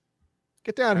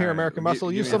 Get down here, All right, American gi- Muscle.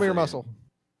 give Use me some a of your second. muscle.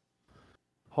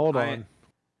 Hold I- on.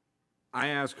 I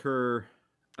ask her.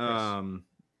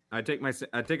 I take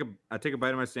a bite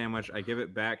of my sandwich. I give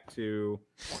it back to,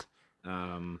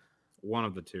 one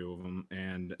of the two of them,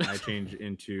 and I change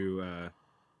into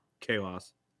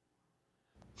Kalos.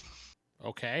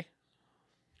 Okay.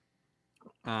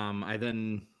 I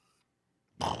then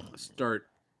start,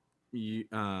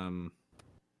 and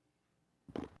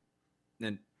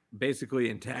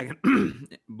basically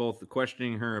both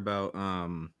questioning her about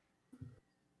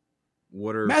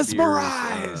what are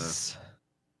Mesmerize.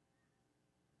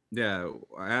 Yeah,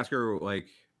 I ask her like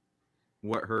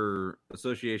what her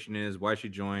association is, why she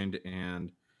joined,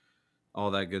 and all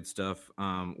that good stuff.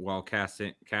 While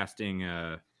casting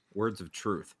words of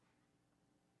truth.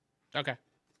 Okay.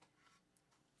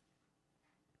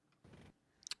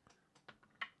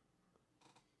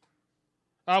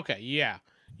 Okay, yeah.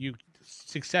 You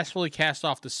successfully cast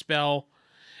off the spell.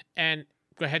 And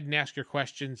go ahead and ask your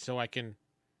question so I can...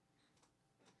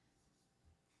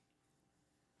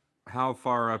 How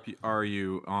far up are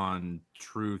you on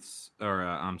truths, or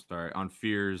I'm sorry, on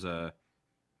fear's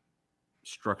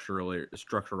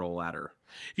structural ladder?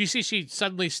 You see she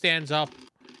suddenly stands up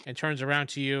and turns around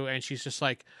to you, and she's just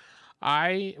like,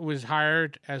 I was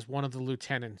hired as one of the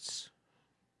lieutenants.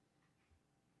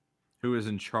 Who is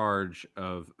in charge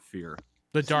of fear?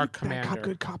 The Dark Bad cop, Commander.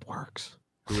 good cop works.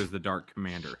 Who is the Dark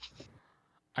Commander?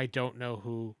 I don't know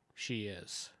who she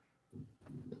is.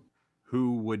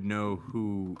 Who would know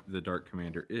who the Dark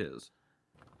Commander is?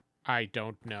 I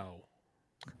don't know.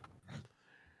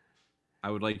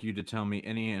 I would like you to tell me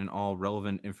any and all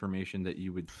relevant information that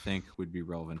you would think would be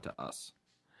relevant to us.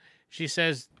 She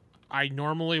says, I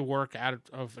normally work out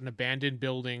of an abandoned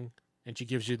building, and she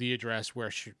gives you the address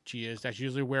where she is. That's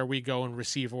usually where we go and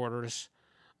receive orders.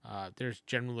 There's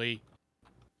generally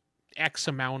X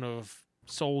amount of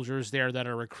soldiers there that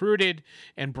are recruited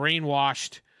and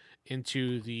brainwashed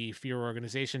into the Fear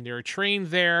organization. They're trained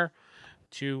there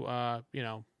to,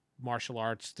 martial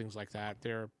arts, things like that.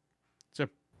 It's a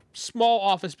small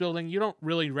office building. You don't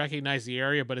really recognize the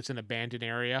area, but it's an abandoned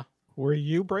area. Were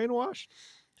you brainwashed?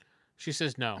 She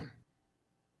says no.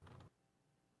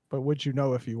 But would you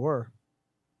know if you were?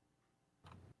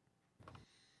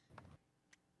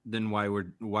 Then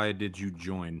why did you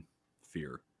join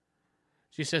fear?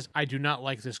 She says, I do not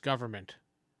like this government.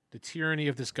 The tyranny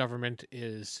of this government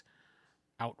is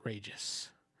outrageous.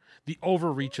 The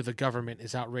overreach of the government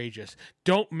is outrageous.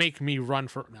 Don't make me run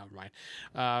for... Never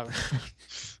mind.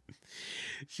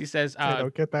 She says, I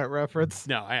don't get that reference.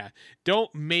 no,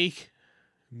 don't make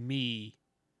me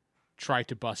try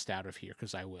to bust out of here,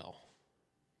 because I will.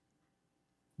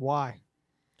 Why?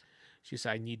 She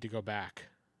said, I need to go back.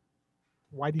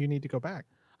 Why do you need to go back?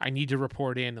 I need to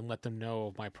report in and let them know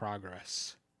of my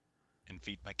progress. And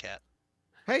feed my cat.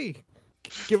 Hey,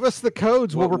 give us the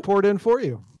codes. We'll Well- report in for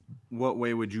you. What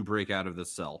way would you break out of this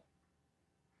cell?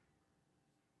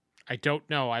 I don't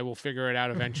know. I will figure it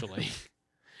out eventually.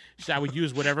 She said, I would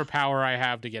use whatever power I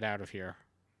have to get out of here.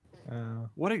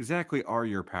 What exactly are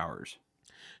your powers?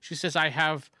 She says, I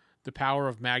have the power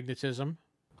of magnetism.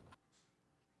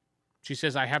 She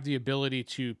says, I have the ability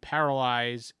to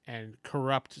paralyze and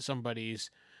corrupt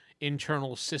somebody's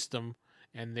internal system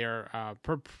and their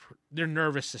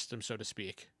nervous system, so to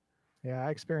speak. Yeah,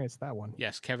 I experienced that one.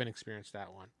 Yes, Kevin experienced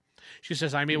that one. She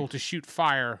says, I'm able to shoot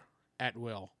fire at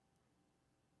will.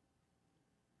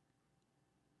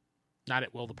 Not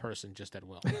at will the person, just at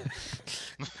will.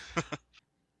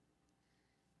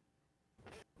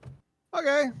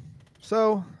 Okay.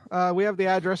 So we have the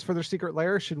address for their secret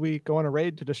lair. Should we go on a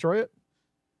raid to destroy it?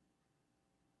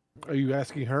 Are you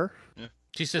asking her?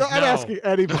 She says, No, I'm asking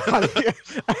anybody.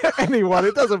 Anyone.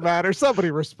 It doesn't matter.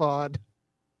 Somebody respond.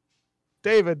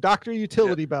 David, Dr.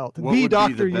 Utility Belt. What The would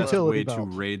Dr. be the best Utility way Belt.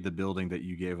 to raid the building that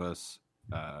you gave us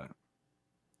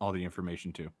all the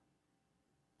information to?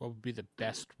 What would be the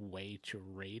best way to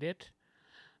rate it?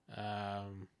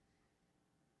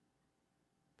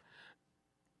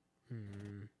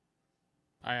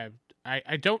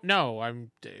 I don't know.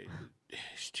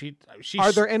 She's,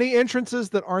 Are there any entrances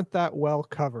that aren't that well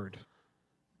covered?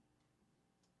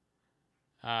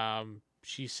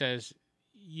 She says,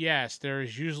 yes, there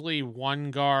is usually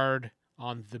one guard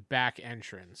on the back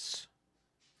entrance.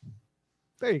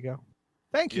 There you go.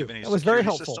 Thank Do you you. have any That was very security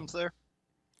helpful. systems there?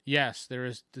 Yes, there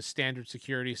is the standard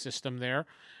security system there,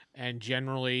 and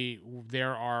generally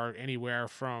there are anywhere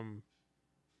from,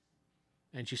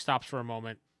 and she stops for a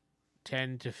moment,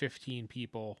 10 to 15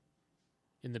 people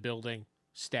in the building,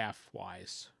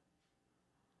 staff-wise.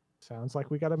 Sounds like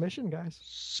we got a mission, guys.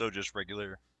 So just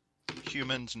regular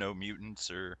humans, no mutants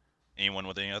or anyone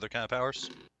with any other kind of powers?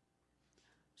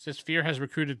 Since Fear has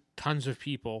recruited tons of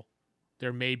people,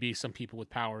 there may be some people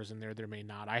with powers in there, there may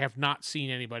not. I have not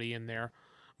seen anybody in there.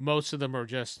 Most of them are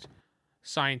just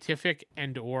scientific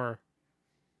and or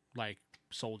like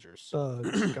soldiers.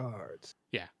 Guards.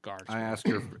 Yeah, guards. I asked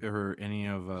her any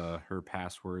of her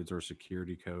passwords or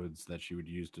security codes that she would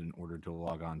use in order to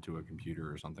log on to a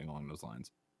computer or something along those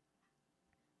lines.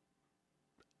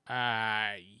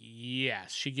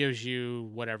 Yes, she gives you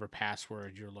whatever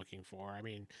password you're looking for. I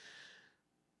mean,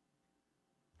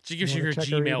 she gives you wanna her check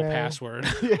her Gmail email? password.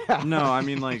 Yeah. No, I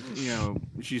mean, like,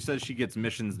 she says she gets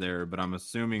missions there, but I'm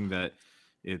assuming that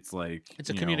it's like It's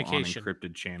a on communication.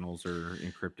 encrypted channels or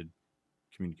encrypted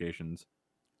communications.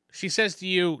 She says to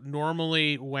you,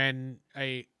 normally when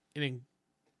a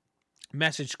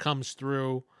message comes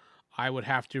through, I would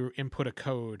have to input a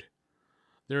code.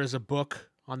 There is a book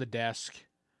on the desk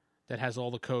that has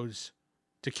all the codes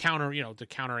to counter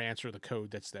answer the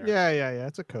code that's there. Yeah.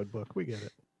 It's a code book. We get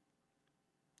it.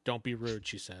 Don't be rude,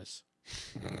 she says.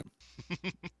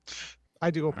 I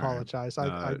do apologize. I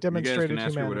You guys demonstrated can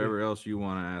ask her humanity. whatever else you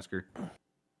want to ask her.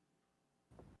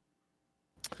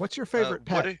 What's your favorite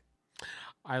What pet?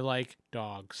 I like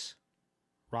dogs.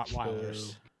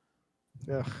 Rottweilers.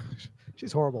 Ugh,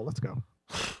 she's horrible. Let's go.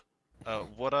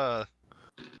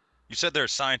 You said there are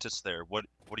scientists there. What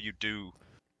do you do?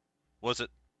 What's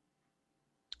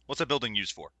that building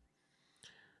used for?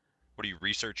 What are you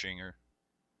researching or?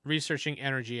 Researching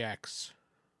Energy X.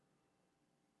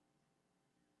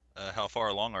 How far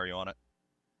along are you on it?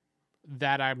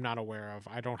 That I'm not aware of.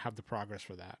 I don't have the progress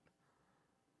for that.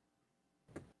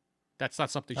 That's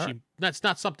not something All she. That's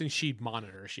not something she'd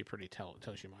monitor. She pretty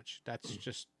tells you much. That's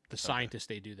just the scientists.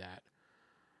 They do that.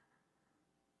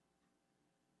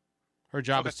 Her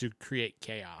job is to create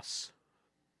chaos.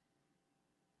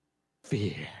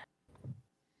 Fear.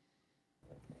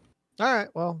 All right.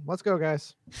 Well, let's go,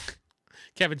 guys.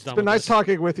 Kevin's It's done. been with nice this.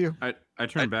 talking with you. I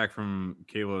turned back from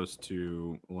Kalos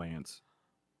to Lance.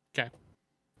 Okay,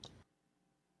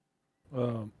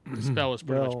 Um, the spell is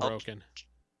pretty well, much broken.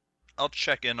 I'll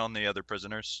check in on the other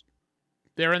prisoners.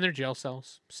 They're in their jail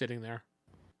cells, sitting there.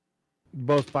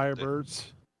 both Firebirds.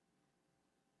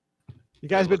 You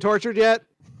guys been tortured yet?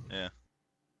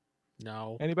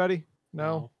 No. Anybody?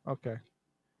 No? Okay. Alright,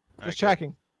 Just good.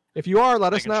 checking. If you are,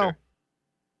 let us Making know. sure.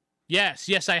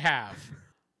 Yes, I have.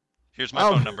 Here's my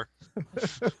Oh. phone number.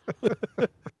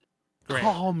 Great.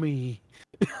 Call me.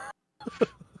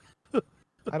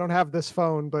 I don't have this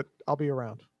phone, but I'll be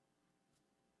around.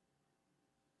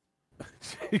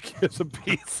 She gives a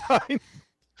peace sign.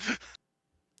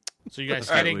 So you guys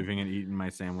Start heading? leaving and eating my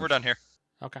sandwich. We're done here.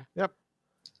 Okay.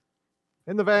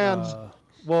 In the van.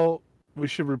 Well, we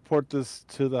should report this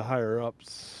to the higher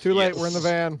ups. Too late. yes. We're in the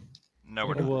van. No,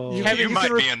 we're not. Well, You- You you might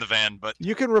can be in the van, but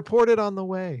You can report it on the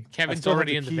way. I Kevin's still have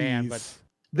already in the van, but keys.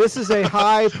 This is a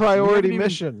high priority even-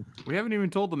 mission. We haven't even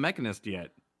told the mechanist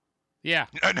yet. yeah.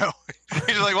 I know.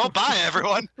 He's like, well, bye,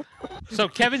 everyone. So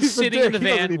Kevin's He's a sitting in the dick.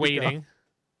 He doesn't van need to go. waiting.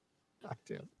 God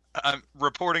damn. I'm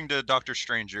reporting to Dr.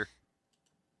 Stranger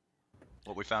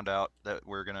what we found out, that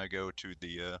we're going to go to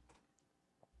the,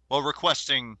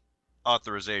 requesting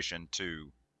authorization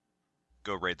to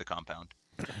go raid the compound.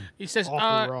 He says,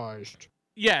 Authorized.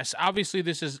 yes, obviously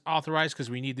this is authorized because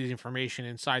we need the information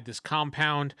inside this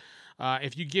compound.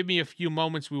 If you give me a few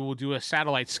moments, we will do a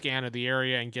satellite scan of the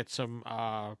area and get some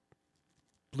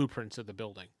blueprints of the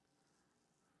building.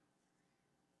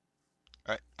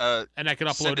 All right. And I can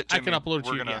Send upload it to I can me. upload it to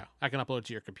We're you. gonna- Yeah, I can upload it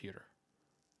to your computer.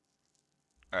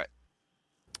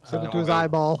 Send it to his Uh,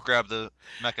 eyeball. Grab the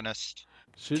mechanist.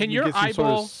 Shouldn't Can we your get some sort of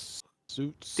eyeball-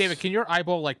 suits? David, can your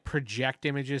eyeball like project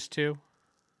images too?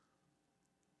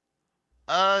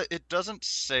 It doesn't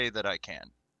say that I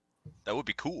can. That would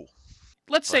be cool.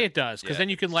 Let's say But, it does, because yeah, then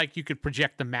you could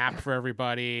project the map for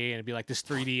everybody, and it'd be like this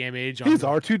 3D image. He's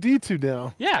R2D2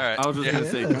 now. Yeah. All right. I was just yeah.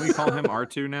 gonna say, can we call him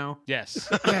R2 now? Yes.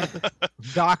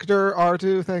 Dr.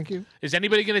 R2, thank you. Is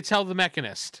anybody going to tell the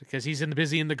mechanist? Because he's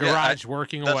busy in the Yeah, garage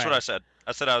working That's away. what I said.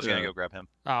 I said I was Yeah. gonna go grab him.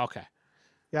 Oh, okay.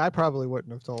 Yeah, I probably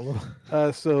wouldn't have told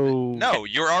him. So No,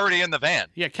 you're already in the van.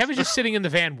 Yeah, Kevin's just sitting in the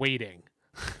van waiting.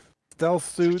 stealth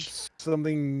suits,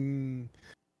 something,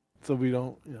 so we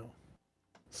don't,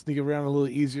 sneak around a little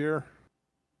easier.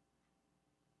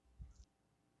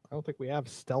 I don't think we have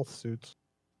stealth suits.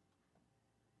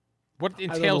 What don't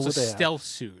know entails a what they have. stealth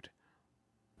suit?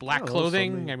 Black don't know,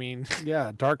 clothing? something- I mean,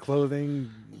 Yeah, dark clothing.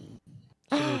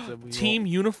 things that we team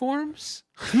uniforms?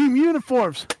 team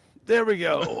uniforms. There we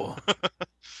go.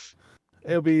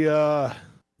 It'll be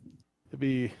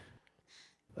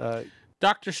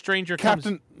Doctor Stranger comes.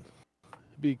 Captain.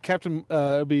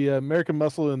 It'll be American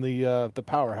Muscle in the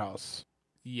powerhouse.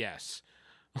 Yes.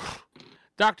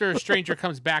 Doctor Stranger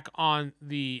comes back on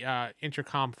the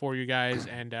intercom for you guys,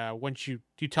 and once you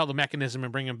tell the mechanism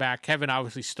and bring him back, Kevin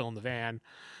obviously still in the van.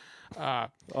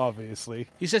 Obviously,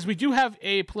 He says, we do have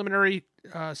a preliminary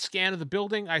scan of the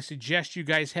building. I suggest you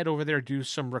guys head over there, do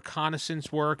some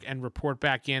reconnaissance work, and report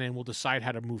back in, and we'll decide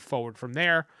how to move forward from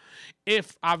there.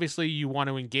 If, obviously, you want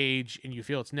to engage and you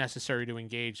feel it's necessary to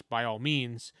engage, by all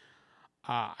means,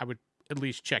 I would at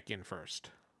least check in first.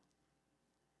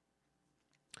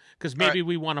 Because maybe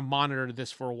we want to monitor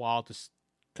this for a while,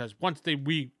 because once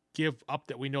we give up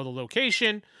that we know the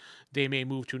location, they may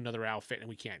move to another outfit, and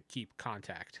we can't keep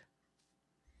contact.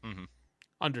 Mhm.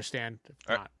 Understand if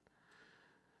All right. not.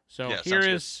 So Yeah, here sounds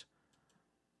good. is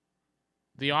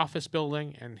the office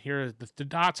building, and here are the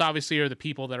dots. Obviously, are the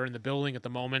people that are in the building at the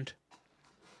moment.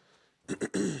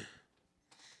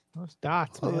 Those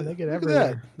dots, man, they get look at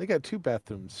everywhere. that. They got 2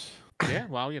 bathrooms. Yeah,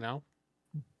 well,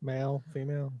 Male,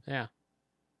 female. yeah,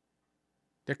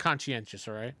 they're conscientious,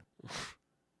 all right.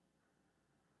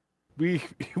 We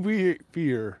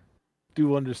fear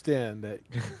do understand that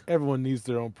everyone needs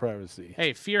their own privacy.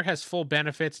 Hey, Fear has full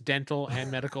benefits, dental and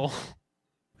medical.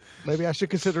 Maybe I should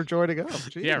consider joining up.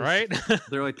 Yeah, Jeez. right.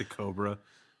 They're like the Cobra.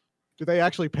 Do they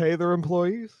actually pay their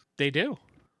employees? They do.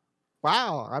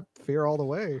 Wow, I fear all the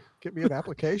way. Get me an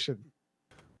application.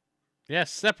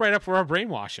 Yes, step right up for our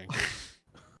brainwashing.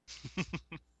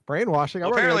 Brainwashing.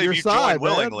 I'm Well, already apparently, on your if you side, join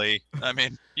man. willingly, I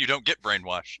mean, you don't get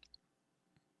brainwashed.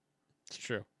 It's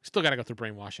true. Still got to go through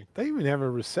brainwashing. They even have a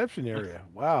reception area.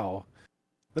 Wow.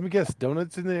 Let me guess,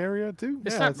 donuts in the area too?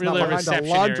 It's Yeah, not it's really not a behind a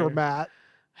reception area. laundromat.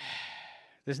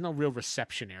 There's no real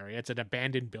reception area. It's an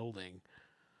abandoned building.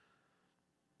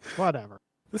 Whatever.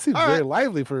 This seems All very right.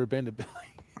 lively for abandoned building.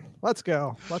 Let's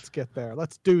go. Let's get there.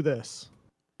 Let's do this.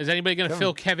 Is anybody going to Kevin.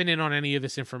 fill Kevin in on any of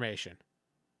this information?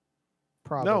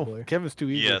 Probably. No, Kevin's too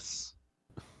eager. Yes.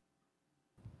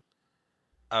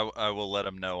 I will let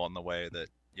him know on the way that,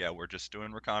 yeah, we're just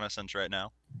doing reconnaissance right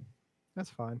now. That's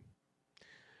fine.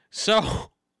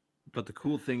 So, But the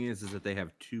cool thing is that they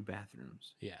have 2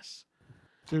 bathrooms. yes.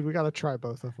 Dude, we got to try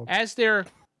both of them. As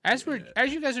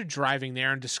you guys are driving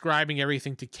there and describing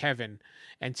everything to Kevin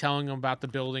and telling him about the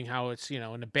building, how it's,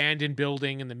 an abandoned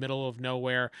building in the middle of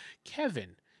nowhere,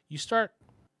 Kevin, you start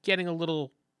getting a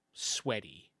little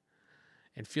sweaty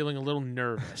and feeling a little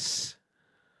nervous.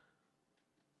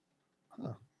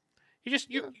 Huh.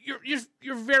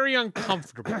 You're very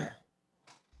uncomfortable.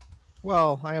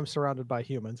 Well, I am surrounded by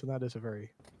humans, and that is a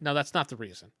very... No, that's not the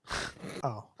reason.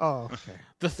 Oh, okay.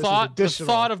 The is thought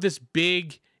additional. of this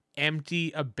big,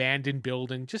 empty, abandoned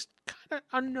building just kind of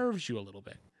unnerves you a little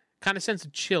bit. Kind of sends a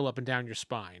chill up and down your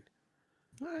spine.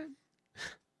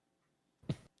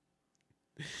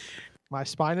 My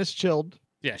spine is chilled.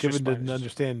 Yes, your Kevin spine didn't is-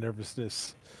 understand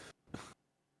nervousness.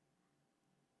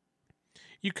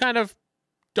 You kind of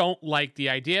don't like the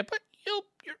idea, but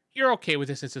you're okay with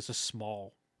it since it's a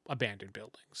small abandoned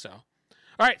building. So, all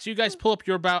right. So you guys pull up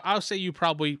your bow. I'll say you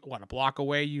probably a block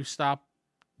away. You stop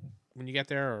when you get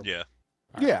there. Or Yeah.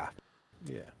 Yeah.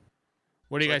 Yeah.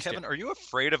 what do you Like, guys Kevin, do? are you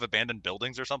afraid of abandoned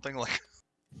buildings or something? Like,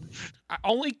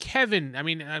 Only Kevin. I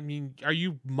mean, are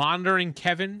you monitoring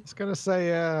Kevin? I was gonna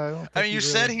say, I don't I think mean, he you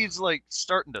said really- he's like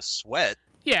starting to sweat.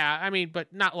 Yeah, I mean,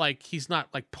 but not like he's not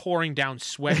like pouring down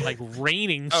sweat, like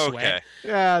raining sweat. Okay.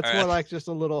 Yeah, it's more Alright. like just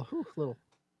a little.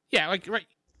 Yeah, like right.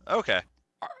 Okay.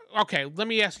 Okay, let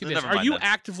me ask you this: Never Are mind you then.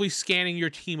 actively scanning your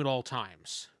team at all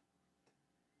times?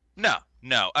 No.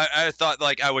 I thought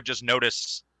like I would just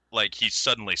notice like he's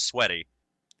suddenly sweaty.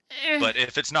 But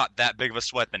if it's not that big of a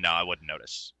sweat, then no, I wouldn't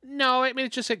notice. No, I mean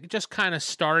it just kind of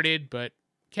started, but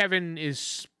Kevin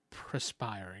is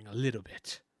perspiring a little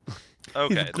bit.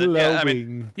 Okay. He's then, yeah, I mean,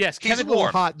 glowing. Yes, He's Kevin. A little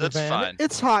warm. hot in the That's van. fine.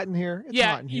 It's hot in here. It's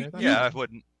Yeah, hot in here. you- That's yeah, I fine.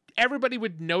 wouldn't. Everybody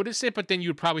would notice it, but then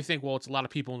you'd probably think, well, it's a lot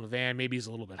of people in the van. Maybe he's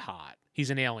a little bit hot.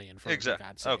 He's an alien, for Exact-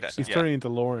 God's sake. okay. so- He's Yeah. turning into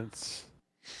Lawrence.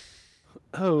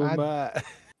 Oh I- my!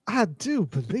 I do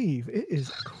believe it is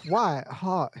quite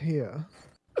hot here.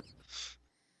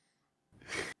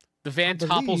 The van I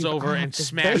topples believe over I and have the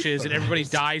smashes, and everybody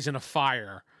vapors. dies in a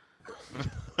fire.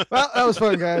 Well, that was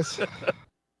fun, guys.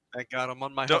 Thank God I'm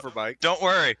on my Don't- hover bike. Don't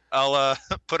worry. I'll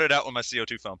put it out with my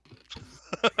CO2 foam.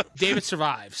 David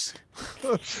survives.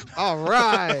 All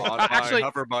right. On my Actually-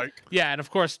 hover bike. Yeah, and of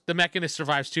course the Mechanist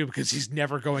survives too because he's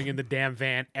never going in the damn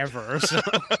van ever. So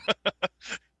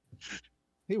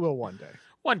He will one day.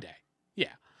 one day, yeah.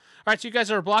 All right, so you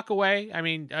guys are a block away. I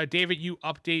mean, David, you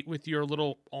update with your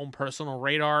little own personal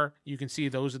radar. You can see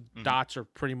those dots are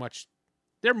pretty much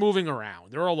they're moving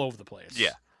around. They're all over the place.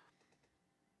 Yeah.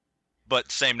 But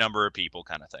same number of people,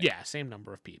 kind of thing. Yeah, same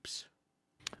number of peeps.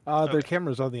 Their Okay.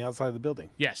 camera's on the outside of the building.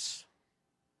 Yes.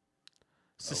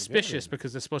 Suspicious Okay.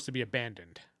 because they're supposed to be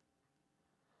abandoned.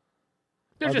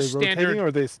 They're Are just they rotating standard. or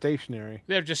are they stationary?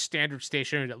 They're just standard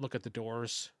stationary that look at the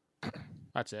doors.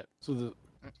 That's it. So the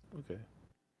okay.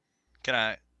 Can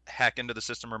I hack into the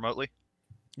system remotely?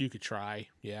 You could try.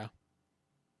 Yeah.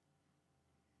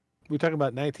 We talking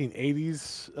about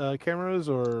 1980s cameras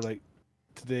or like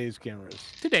today's cameras?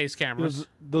 Today's cameras.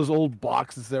 Those old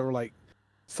boxes that were like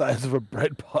size of a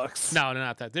bread box. No, they're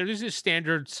not that. They're just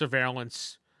standard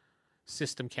surveillance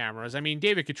system cameras. I mean,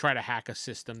 David could try to hack a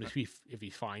system if he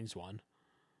finds one.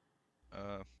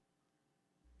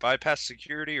 Bypass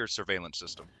security or surveillance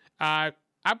system? I'm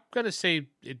gonna say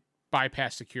it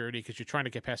bypass security because you're trying to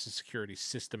get past the security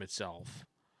system itself.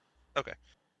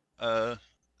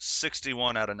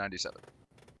 61 out of 97.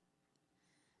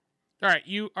 All right,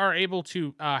 you are able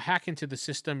to hack into the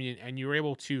system and you're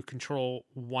able to control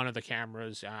one of the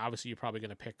cameras. Obviously, you're probably going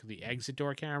to pick the exit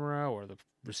door camera or the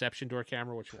reception door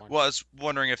camera. Which one? Well, I was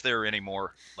wondering if there were any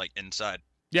more like inside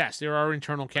Yes, there are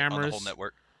internal on cameras. the whole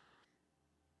network.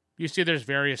 You see, there's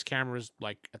various cameras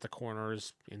like at the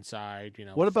corners, inside. You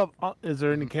know. What about? Is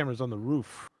there any cameras on the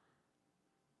roof?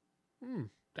 I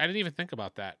didn't even think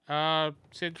about that.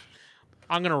 Sid,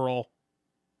 I'm gonna roll.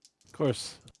 Of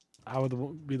course, I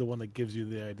would be the one that gives you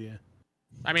the idea.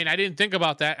 I mean, I didn't think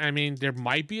about that. I mean, there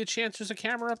might be a chance there's a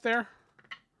camera up there.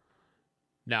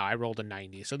 No, I rolled a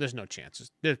 90, so there's no chances.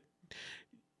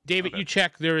 David, Okay. you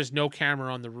check. There is no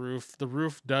camera on the roof. The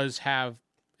roof does have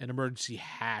an emergency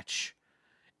hatch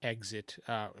exit,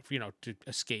 to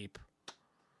escape.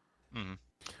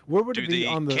 Where would Do it be the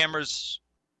on the? cameras?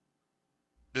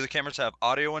 Do the cameras have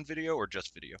audio and video or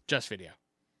just video? Just video.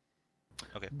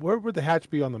 Where would the hatch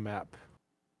be on the map?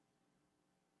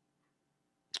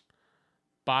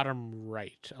 Bottom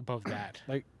right, above that.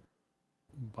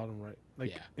 Bottom right,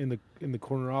 like Yeah. in the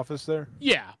corner office there.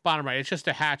 Yeah, bottom right. It's just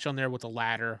a hatch on there with a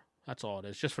ladder. That's all it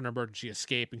is. Just for an emergency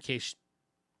escape in case,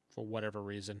 for whatever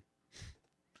reason.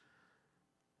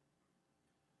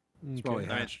 It's probably I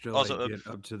mean, hatched to also, like, get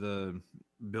up to the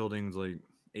building's like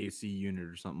AC unit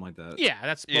or something like that. Yeah,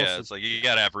 that's Yeah, mostly- it's like you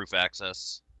gotta have roof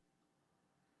access.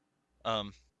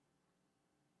 All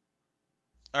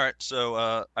right,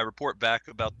 so I report back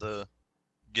about the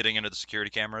getting into the security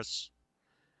cameras.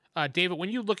 David, when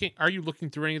are you looking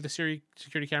through any of the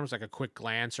security cameras, like a quick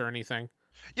glance or anything?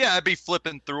 Yeah, I'd be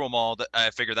flipping through them all.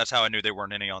 I figured that's how I knew they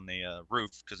weren't any on the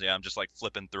roof, because I'm just like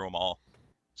flipping through them all,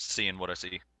 seeing what I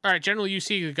see. All right. Generally, you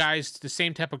see the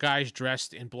same type of guys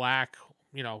dressed in black,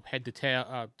 head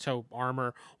to toe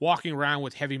armor, walking around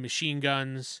with heavy machine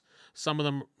guns. Some of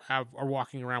them are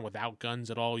walking around without guns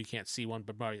at all. You can't see one,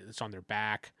 but it's on their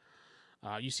back.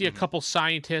 You see a couple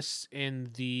scientists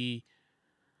in the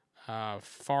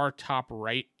far top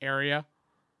right area.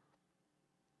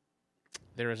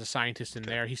 There is a scientist in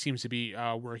there. He seems to be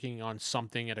working on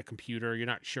something at a computer. You're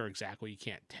not sure exactly. You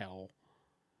can't tell.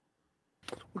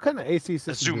 What kind of AC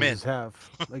system zoom does in. this have?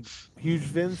 Like huge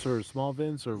vents or small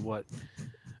vents or what?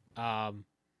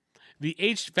 The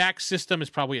HVAC system is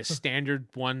probably a standard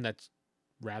one that's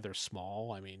rather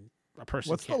small. I mean, a person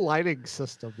What's the can't. lighting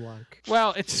system like?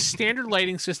 Well, it's a standard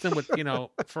lighting system with,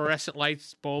 fluorescent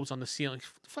lights, bulbs on the ceiling. Who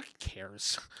the fucking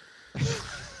cares?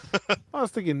 I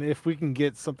was thinking if we can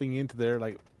get something into there,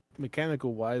 like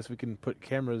mechanical wise, we can put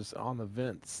cameras on the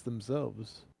vents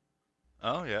themselves.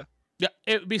 Oh yeah. Yeah,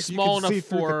 it would be If you small can see enough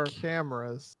through for. the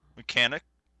cameras. Mechanic,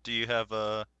 do you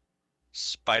have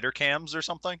spider cams or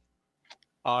something?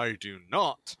 I do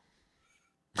not.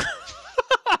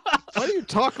 Why do you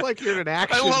talk like you're in an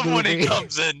action I love when he movie?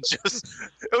 comes in.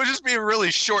 It would just be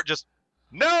really short. Just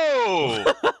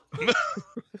no.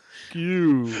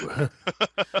 You.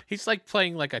 He's like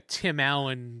playing like a Tim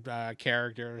Allen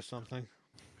character or something.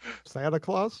 Santa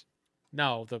Claus?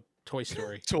 No, the Toy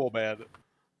Story. Tool man.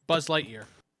 Buzz Lightyear.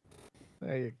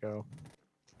 There you go.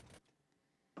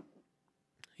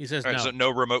 He says All right, no. so no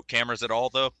remote cameras at all,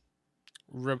 though.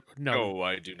 No. No,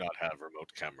 I do not have remote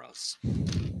cameras.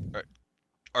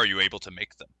 Are you able to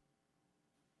make them?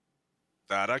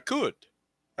 That I could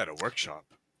at a workshop.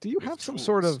 Do you With have some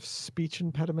sort tools. of speech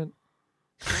impediment?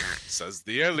 Says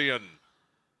the alien.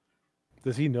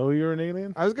 Does he know you're an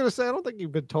alien? I was going to say, I don't think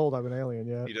you've been told I'm an alien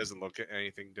yet. He doesn't look at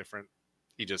anything different.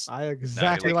 He just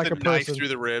Exactly like the a knife person. through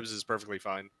the ribs is perfectly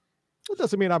fine. It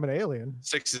doesn't mean I'm an alien.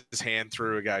 Sticks his hand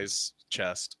through a guy's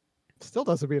chest. Still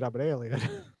doesn't mean I'm an alien.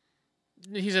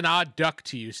 He's an odd duck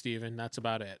to you, Steven. That's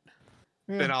about it.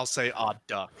 Yeah. Then I'll say odd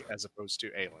duck as opposed to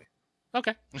alien.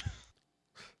 Okay.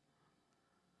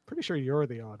 Pretty sure you're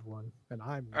the odd one, and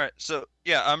I'm. All right, so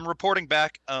yeah, I'm reporting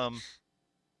back to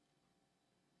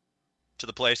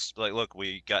the place. Like, look,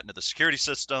 we got into the security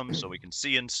system, so we can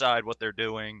see inside what they're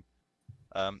doing.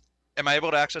 Am I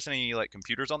able to access any like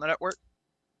computers on the network?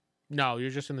 No, you're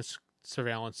just in the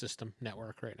surveillance system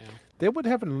network right now. They would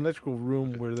have an electrical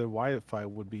room where the Wi-Fi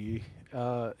would be.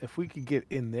 If we could get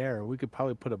in there, we could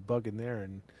probably put a bug in there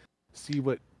and see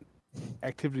what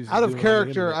activities. Out are of doing on the character,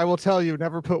 internet. I will tell you,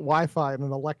 never put Wi-Fi in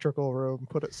an electrical room.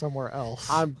 Put it somewhere else.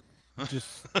 I'm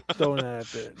just throwing that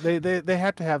out there. They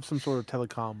have to have some sort of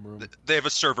telecom room. They have a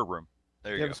server room.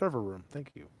 There They you have go. a server room.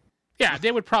 Thank you. Yeah,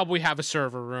 they would probably have a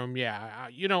server room. Yeah,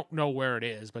 you don't know where it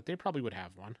is, but they probably would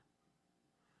have one.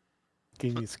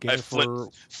 Can you scan for?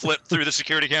 Flip through the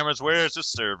security cameras. Where's the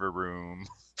server room?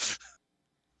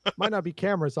 Might not be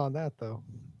cameras on that though.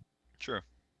 Sure.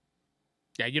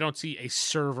 Yeah, you don't see a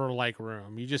server-like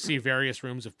room. You just see various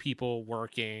rooms of people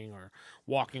working or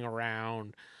walking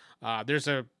around. There's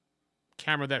a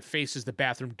camera that faces the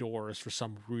bathroom doors for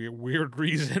some weird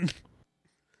reason.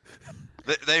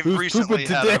 They've Who's recently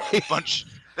pooping had a today? bunch.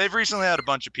 They've recently had a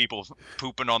bunch of people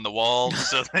pooping on the walls,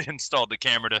 so they installed the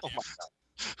camera to.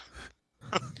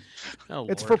 Oh,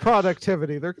 It's Lord. for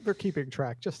productivity. They're keeping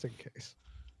track just in case.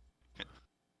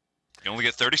 You only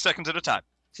get 30 seconds at a time,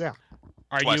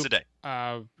 Are twice you, a day.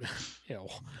 ew.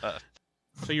 Uh.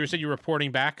 So you said you're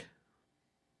reporting back?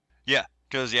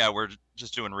 Because we're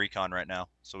just doing recon right now,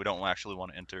 so we don't actually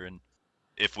want to enter. And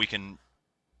if we can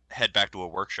head back to a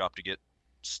workshop to get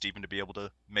Steven to be able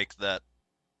to make that.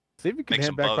 Steven can Make head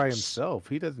some back by bugs. himself.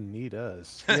 He doesn't need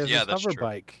us. He has Yeah, his that's hover true.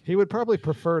 bike. He would probably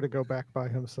prefer to go back by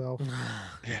himself.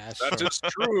 Yeah, that's That true. is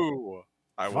true.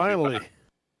 I will be Finally, back.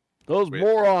 those Wait.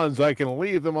 morons! I can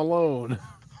leave them alone.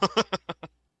 I'm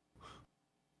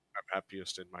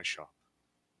happiest in my shop.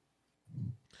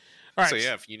 All right. So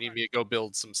yeah, if you need me to go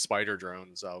build some spider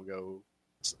drones, I'll go.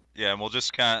 Yeah, and we'll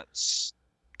just kind of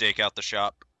stake out the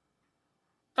shop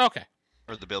Okay.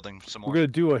 or the building some We're more. gonna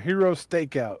do a hero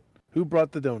stakeout. Who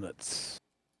brought the donuts?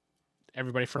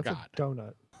 Everybody That's forgot. a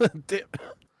donut. Damn.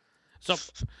 So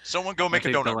Someone go make a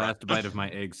I'll take donut the run. last bite of my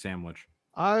egg sandwich.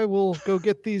 I will go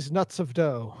get these nuts of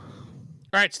dough. all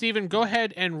right, Steven, go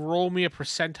ahead and roll me a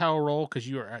percentile roll because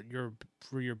you are at your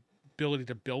for your ability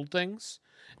to build things,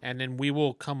 and then we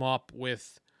will come up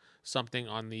with something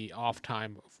on the off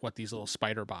time of what these little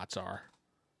spider bots are.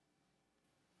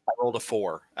 I rolled a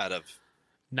 4 out of.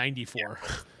 94.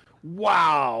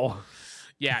 Wow.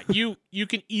 Yeah, you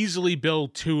can easily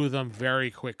build 2 of them very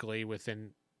quickly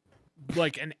within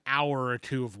like an hour or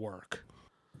 2 of work.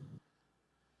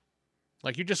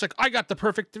 Like you're just like, I got the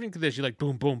perfect thing to this. You're like,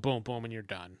 boom, boom, boom, boom, and you're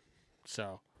done.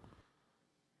 So,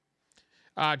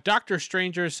 Dr.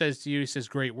 Stranger says to you, he says,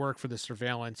 great work for the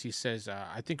surveillance. He says,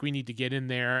 I think we need to get in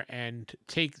there and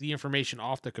take the information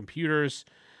off the computers.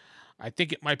 I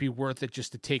think it might be worth it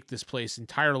just to take this place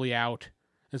entirely out.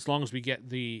 As long as we get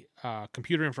the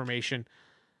computer information,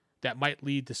 that might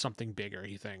lead to something bigger,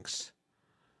 he thinks.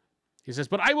 He says,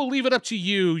 but I will leave it up to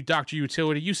you, Dr.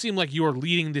 Utility. You seem like you are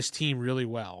leading this team really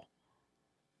well.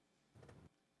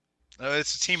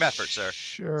 It's a team effort, sir.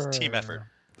 Sure. It's a team effort.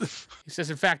 He says,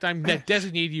 in fact, I'm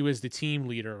designating you as the team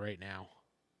leader right now.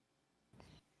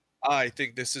 I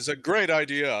think this is a great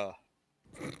idea.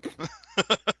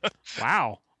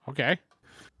 Wow. Okay.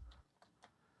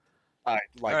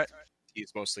 Alright.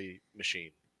 He's mostly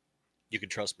machine. You can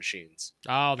trust machines.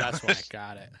 Oh, that's why.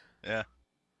 Got it. Yeah.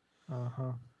 Uh-huh.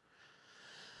 All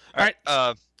right.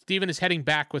 Uh, Steven is heading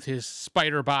back with his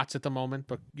spider bots at the moment,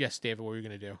 but yes, David, what were you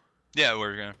going to do? yeah,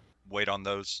 we're gonna wait on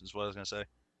those. Is what I was gonna say.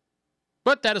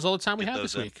 But that is all the time we Get have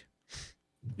those this in. week.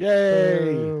 Yay!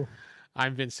 Boo.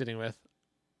 I'm Vince sitting with.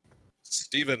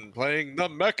 Steven playing the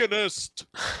Mechanist.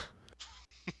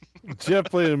 Jeff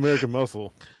played American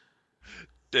Muscle.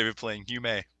 David playing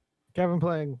Yume. Kevin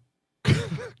playing.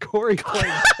 Corey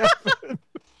playing.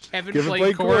 Kevin Give playing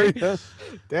play Corey. Corey.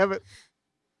 Damn it.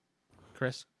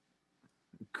 Chris.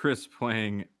 Chris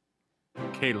playing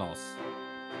Kalos.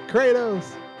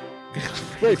 Kratos.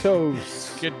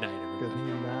 Kratos. Good night, Good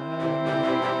everybody. night.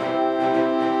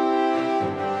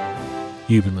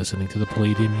 You've been listening to the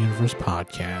Palladium Universe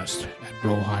podcast at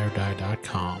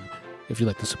rollhighordie.com. If you'd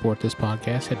like to support this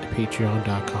podcast, head to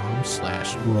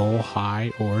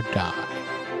patreon.com/rollhighodie.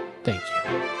 Thank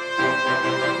you.